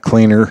contact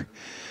cleaner,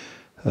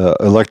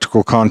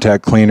 electrical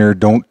contact cleaner.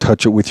 Don't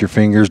touch it with your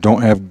fingers.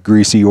 Don't have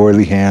greasy,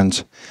 oily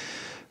hands.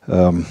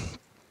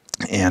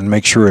 And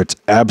make sure it's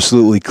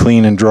absolutely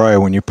clean and dry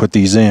when you put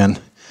these in.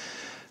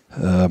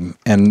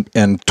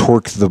 And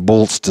torque the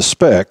bolts to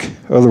spec.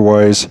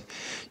 Otherwise,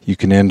 you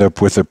can end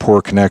up with a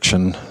poor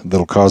connection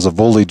that'll cause a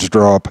voltage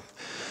drop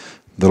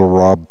that'll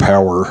rob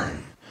power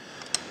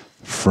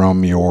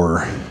from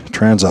your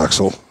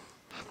transaxle.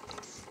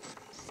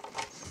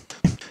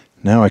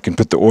 Now I can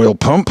put the oil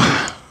pump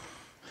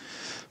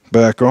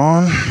back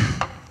on.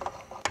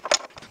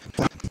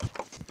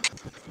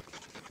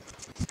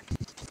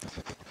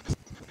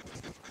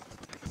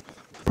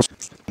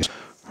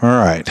 All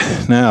right,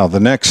 now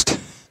the next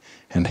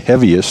and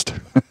heaviest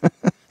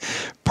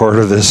part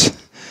of this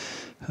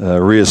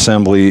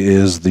reassembly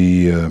is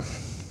the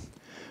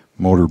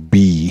motor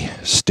B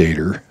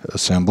stator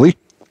assembly.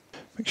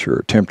 Make sure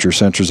our temperature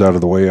sensor's out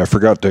of the way. I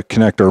forgot to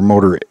connect our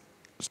motor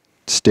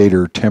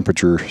stator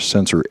temperature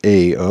sensor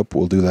A up.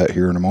 We'll do that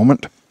here in a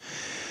moment.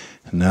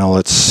 And now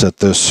let's set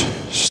this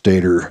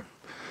stator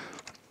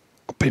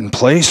up in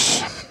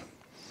place.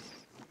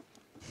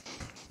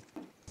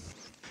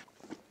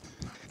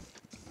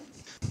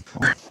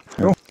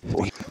 Oh,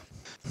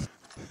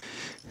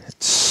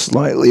 it's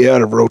slightly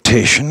out of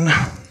rotation.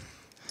 I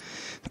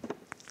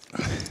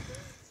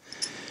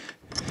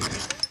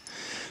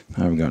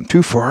haven't gone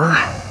too far.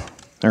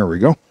 There we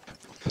go.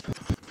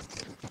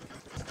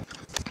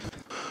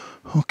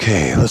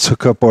 Okay, let's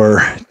hook up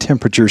our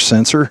temperature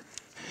sensor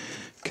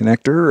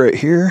connector right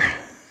here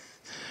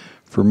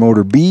for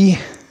motor B.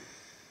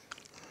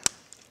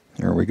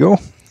 There we go.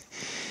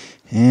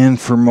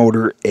 And for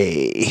motor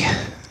A.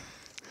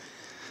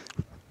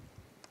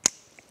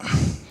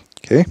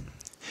 Okay.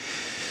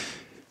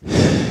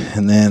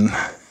 And then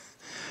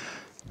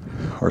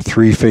our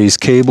three-phase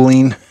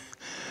cabling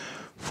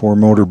for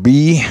motor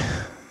B.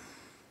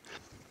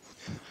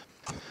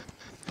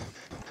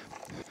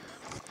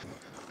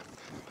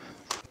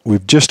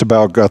 We've just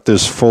about got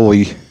this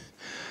fully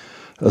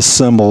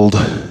assembled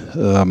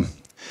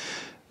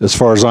as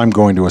far as I'm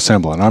going to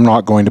assemble it. I'm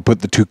not going to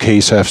put the two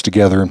case halves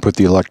together and put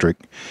the electric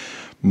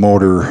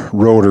motor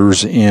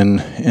rotors in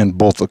and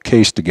bolt the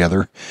case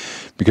together,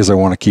 because I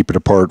want to keep it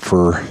apart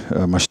for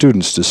my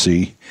students to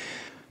see.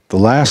 The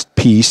last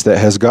piece that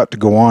has got to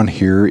go on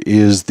here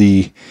is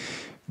the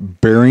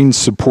bearing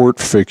support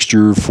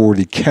fixture for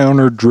the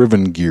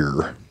counter-driven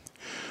gear.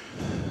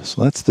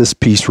 So that's this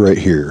piece right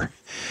here.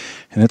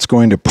 And it's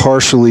going to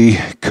partially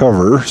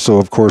cover, so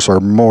of course our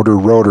motor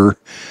rotor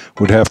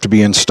would have to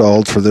be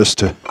installed for this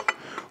to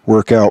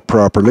work out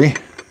properly.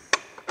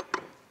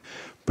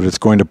 But it's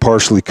going to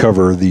partially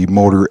cover the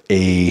motor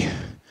A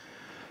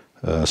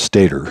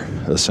stator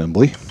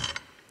assembly.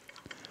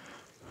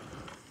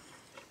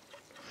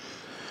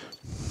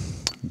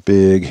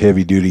 Big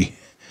heavy duty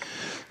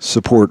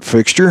support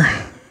fixture.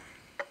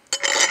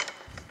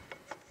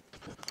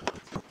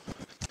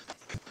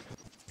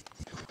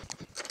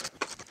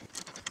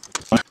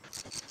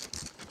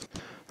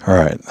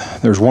 Alright,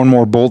 there's one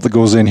more bolt that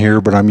goes in here,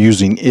 but I'm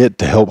using it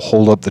to help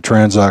hold up the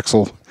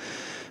transaxle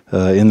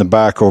in the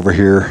back over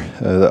here.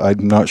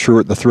 I'm not sure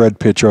what the thread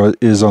pitch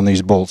is on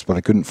these bolts, but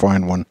I couldn't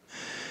find one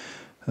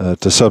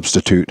to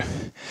substitute.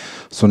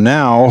 So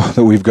now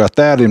that we've got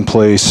that in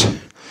place,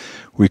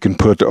 we can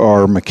put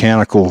our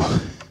mechanical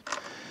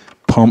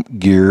pump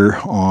gear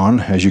on.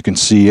 As you can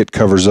see, it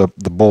covers up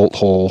the bolt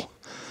hole,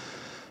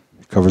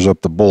 covers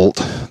up the bolt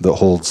that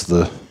holds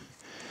the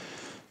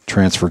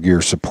transfer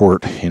gear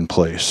support in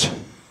place.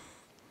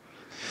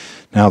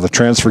 Now the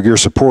transfer gear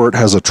support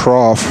has a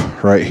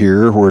trough right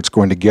here where it's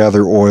going to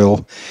gather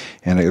oil,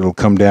 and it'll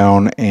come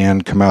down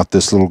and come out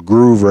this little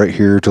groove right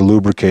here to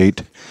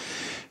lubricate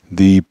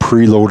the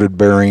preloaded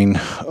bearing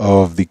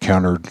of the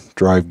counter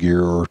drive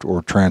gear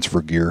or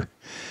transfer gear,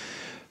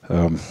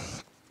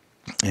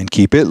 and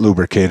keep it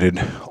lubricated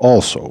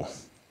also.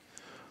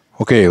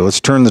 Okay, let's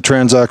turn the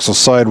transaxle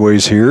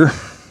sideways here.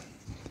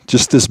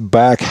 Just this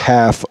back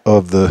half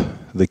of the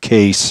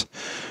case,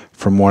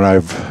 from what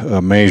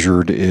I've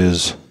measured,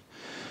 is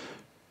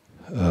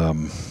a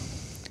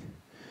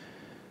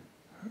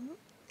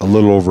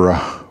little over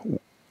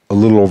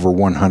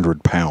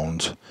 100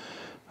 pounds.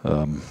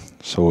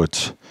 So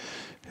it's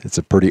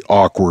a pretty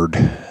awkward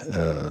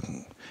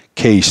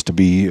case to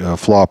be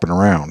flopping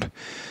around.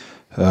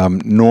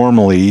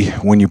 Normally,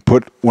 when you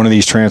put one of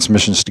these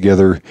transmissions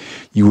together,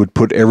 you would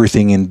put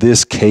everything in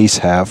this case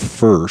half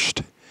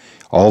first.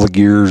 All the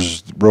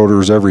gears,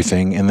 rotors,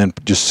 everything, and then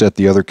just set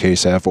the other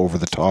case half over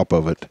the top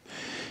of it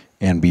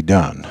and be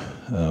done.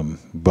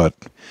 But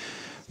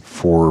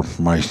for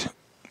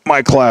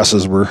my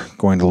classes, we're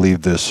going to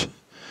leave this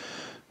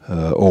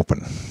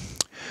open.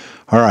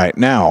 All right,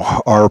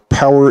 now our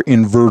power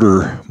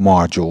inverter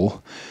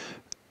module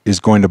is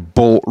going to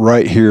bolt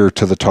right here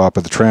to the top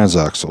of the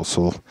transaxle.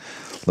 So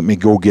let me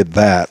go get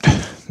that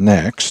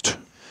next.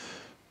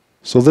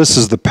 So this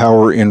is the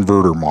power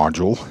inverter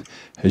module.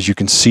 As you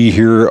can see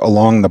here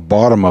along the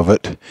bottom of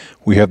it,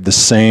 we have the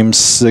same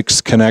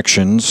 6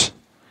 connections,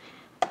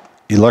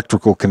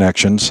 electrical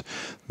connections,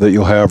 that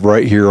you'll have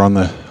right here on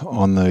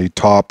the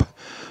top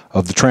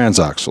of the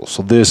transaxle.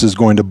 So this is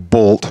going to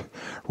bolt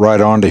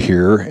right onto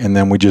here, and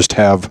then we just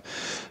have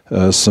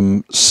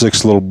some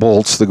 6 little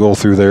bolts that go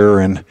through there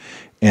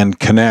and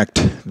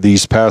connect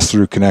these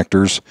pass-through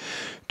connectors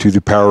to the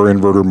power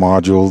inverter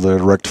module,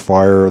 the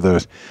rectifier,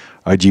 the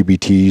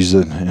IGBTs,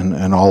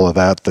 and all of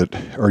that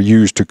are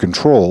used to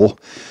control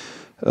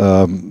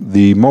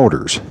the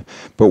motors.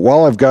 But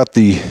while I've got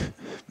the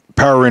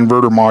power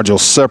inverter module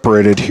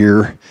separated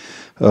here,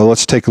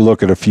 let's take a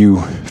look at a few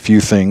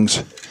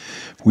things.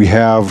 We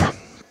have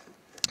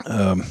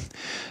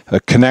a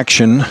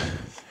connection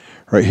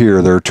right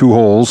here. There are 2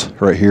 holes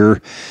right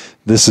here.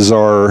 This is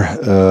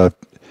our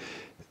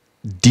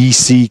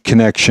DC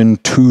connection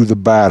to the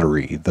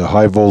battery, the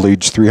high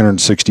voltage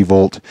 360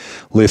 volt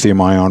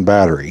lithium ion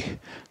battery.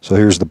 So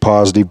here's the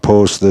positive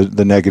post,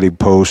 the negative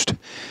post.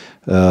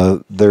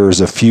 There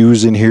is a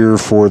fuse in here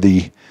for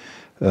the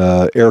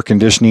air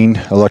conditioning,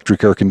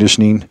 electric air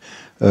conditioning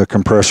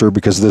compressor,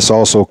 because this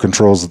also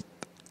controls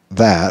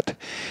that.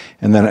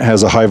 And then it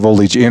has a high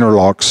voltage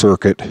interlock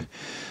circuit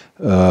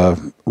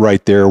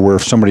right there, where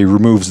if somebody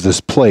removes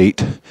this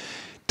plate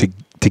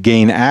to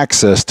gain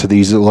access to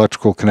these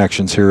electrical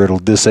connections here, it'll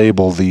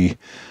disable the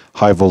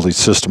high voltage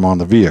system on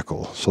the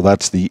vehicle. So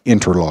that's the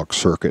interlock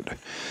circuit.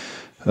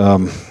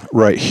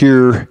 Right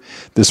here,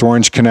 this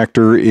orange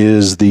connector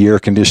is the air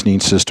conditioning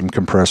system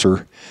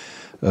compressor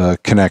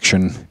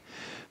connection,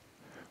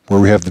 where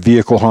we have the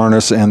vehicle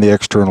harness and the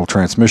external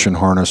transmission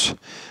harness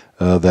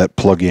that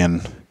plug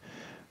in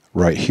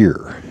right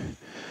here.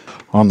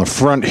 On the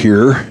front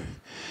here,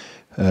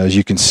 as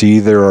you can see,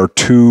 there are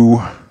 2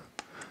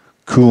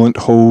 coolant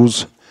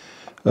hose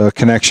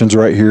connections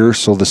right here.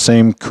 So the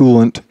same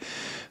coolant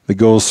that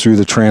goes through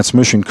the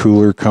transmission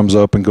cooler comes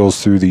up and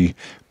goes through the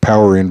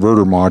power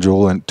inverter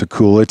module and to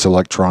cool its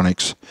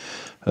electronics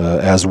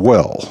as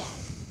well.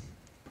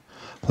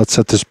 Let's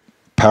set this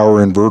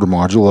power inverter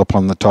module up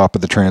on the top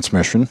of the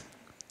transmission.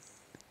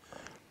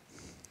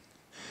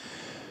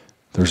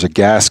 There's a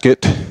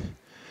gasket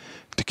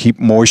keep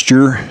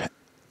moisture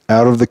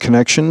out of the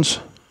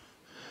connections.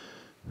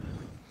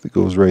 It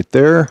goes right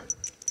there.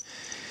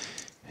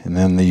 And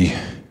then the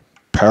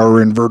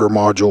power inverter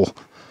module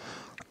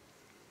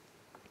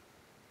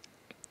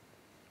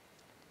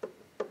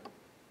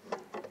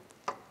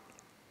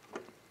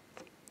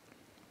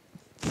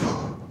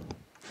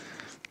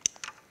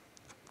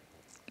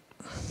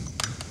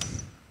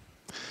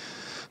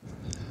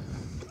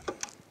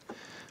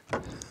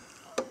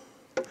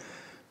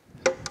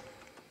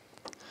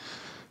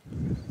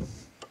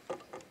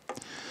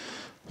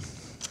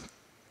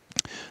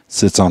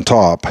sits on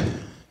top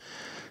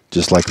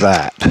just like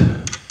that,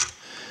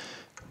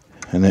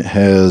 and it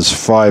has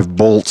 5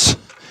 bolts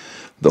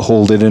that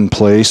hold it in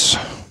place.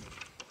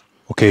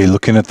 Okay,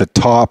 looking at the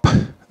top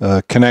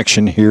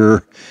connection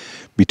here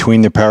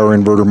between the power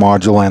inverter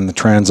module and the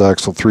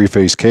transaxle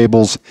 3-phase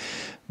cables,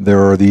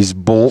 there are these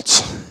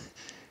bolts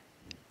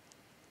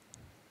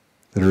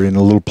that are in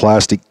a little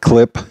plastic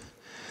clip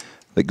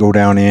that go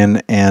down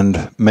in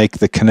and make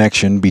the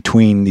connection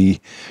between the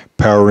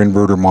power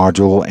inverter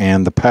module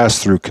and the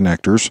pass-through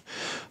connectors.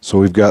 So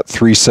we've got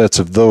 3 sets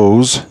of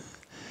those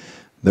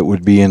that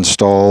would be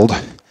installed.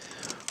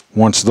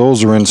 Once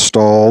those are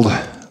installed,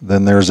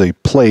 then there's a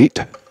plate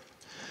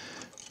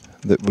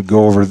that would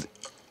go over the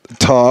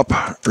top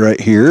right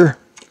here.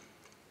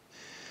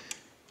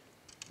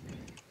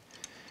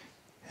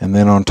 And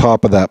then on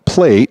top of that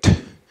plate,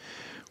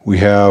 we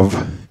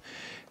have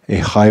a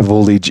high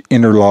voltage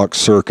interlock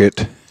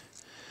circuit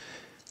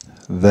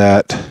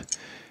that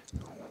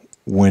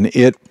when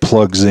it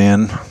plugs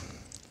in,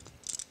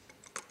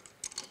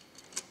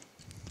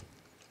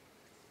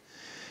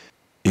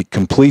 it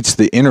completes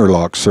the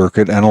interlock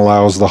circuit and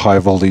allows the high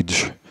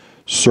voltage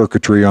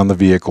circuitry on the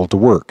vehicle to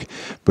work.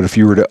 But if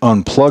you were to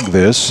unplug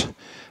this,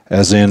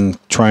 as in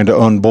trying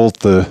to unbolt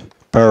the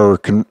power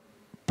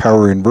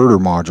inverter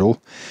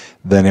module,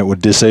 then it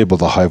would disable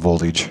the high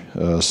voltage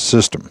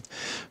system.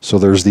 So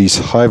there's these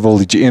high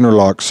voltage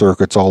interlock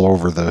circuits all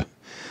over the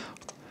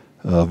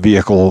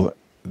vehicle,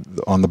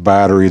 on the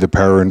battery, the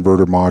power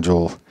inverter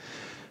module,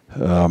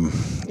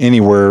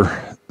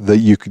 anywhere that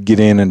you could get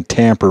in and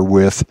tamper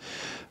with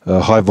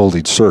high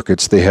voltage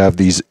circuits. They have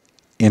these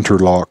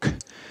interlock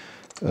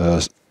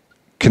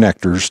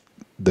connectors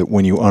that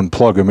when you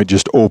unplug them, it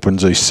just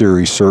opens a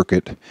series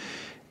circuit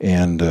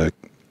and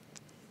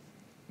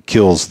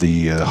kills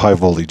the high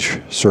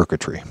voltage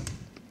circuitry.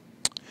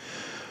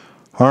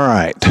 All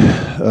right.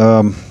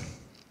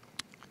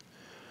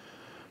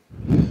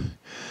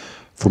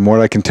 From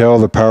what I can tell,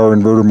 the power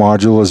inverter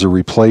module is a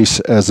replace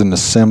as an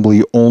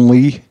assembly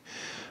only,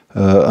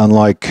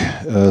 unlike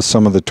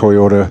some of the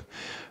Toyota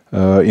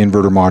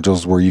inverter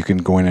modules where you can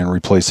go in and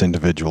replace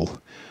individual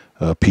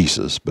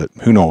pieces. But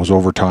who knows,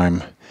 over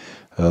time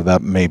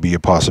that may be a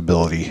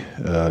possibility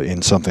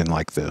in something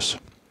like this.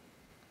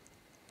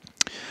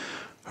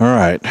 All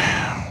right,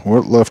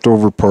 what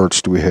leftover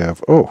parts do we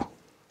have? Oh,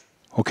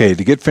 okay,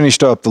 to get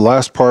finished up, the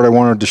last part I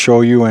wanted to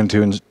show you and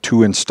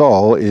to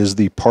install is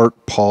the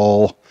part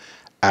pawl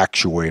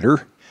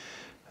actuator.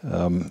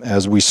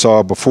 As we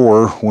saw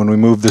before, when we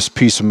move this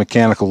piece of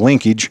mechanical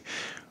linkage,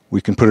 we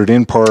can put it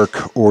in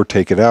park or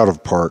take it out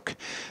of park.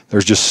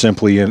 There's just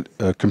simply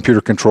a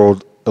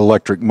computer-controlled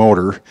electric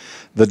motor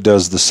that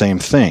does the same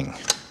thing.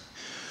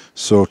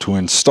 So to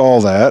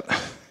install that,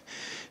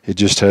 it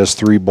just has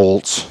 3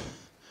 bolts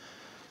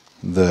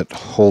that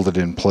hold it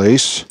in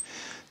place.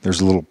 There's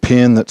a little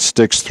pin that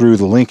sticks through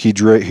the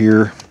linkage right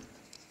here.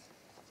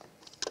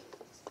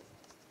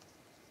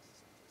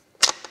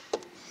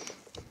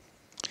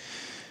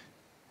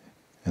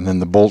 And then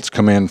the bolts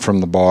come in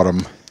from the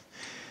bottom,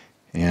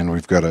 and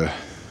we've got a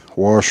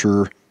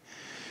washer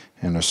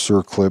and a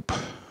circlip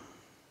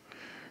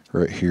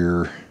right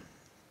here.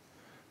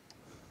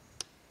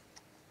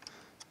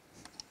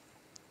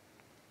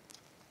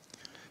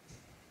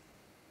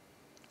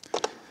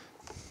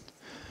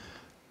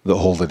 That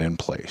hold it in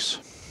place.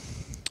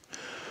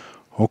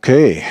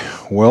 Okay,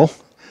 well,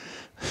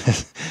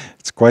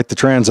 it's quite the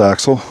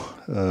transaxle.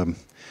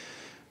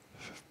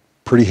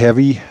 Pretty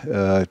heavy.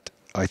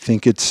 I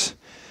think it's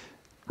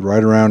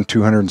right around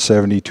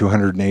 270,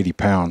 280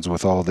 pounds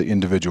with all the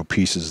individual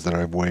pieces that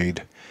I've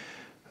weighed.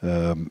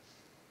 It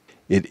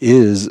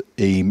is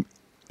a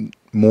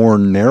more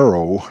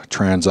narrow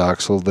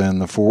transaxle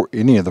than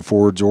any of the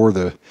Fords or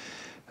the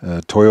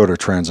Toyota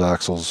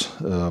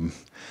transaxles.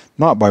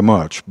 Not by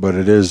much, but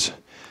it is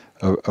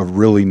a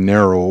really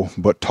narrow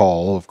but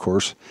tall, of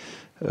course,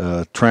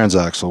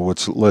 transaxle,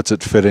 which lets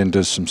it fit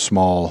into some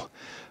small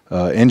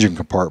engine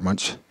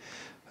compartments.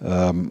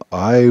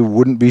 I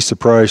wouldn't be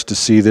surprised to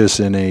see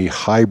this in a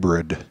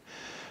hybrid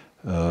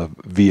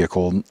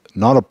vehicle,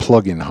 not a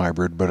plug-in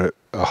hybrid, but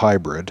a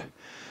hybrid.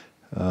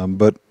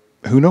 But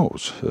who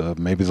knows?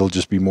 Maybe there'll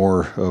just be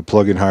more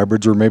plug-in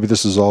hybrids, or maybe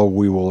this is all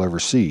we will ever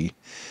see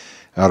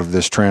out of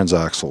this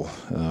transaxle.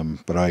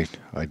 But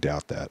I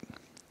doubt that.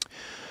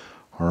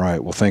 All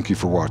right, well, thank you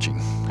for watching.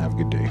 Have a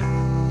good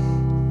day.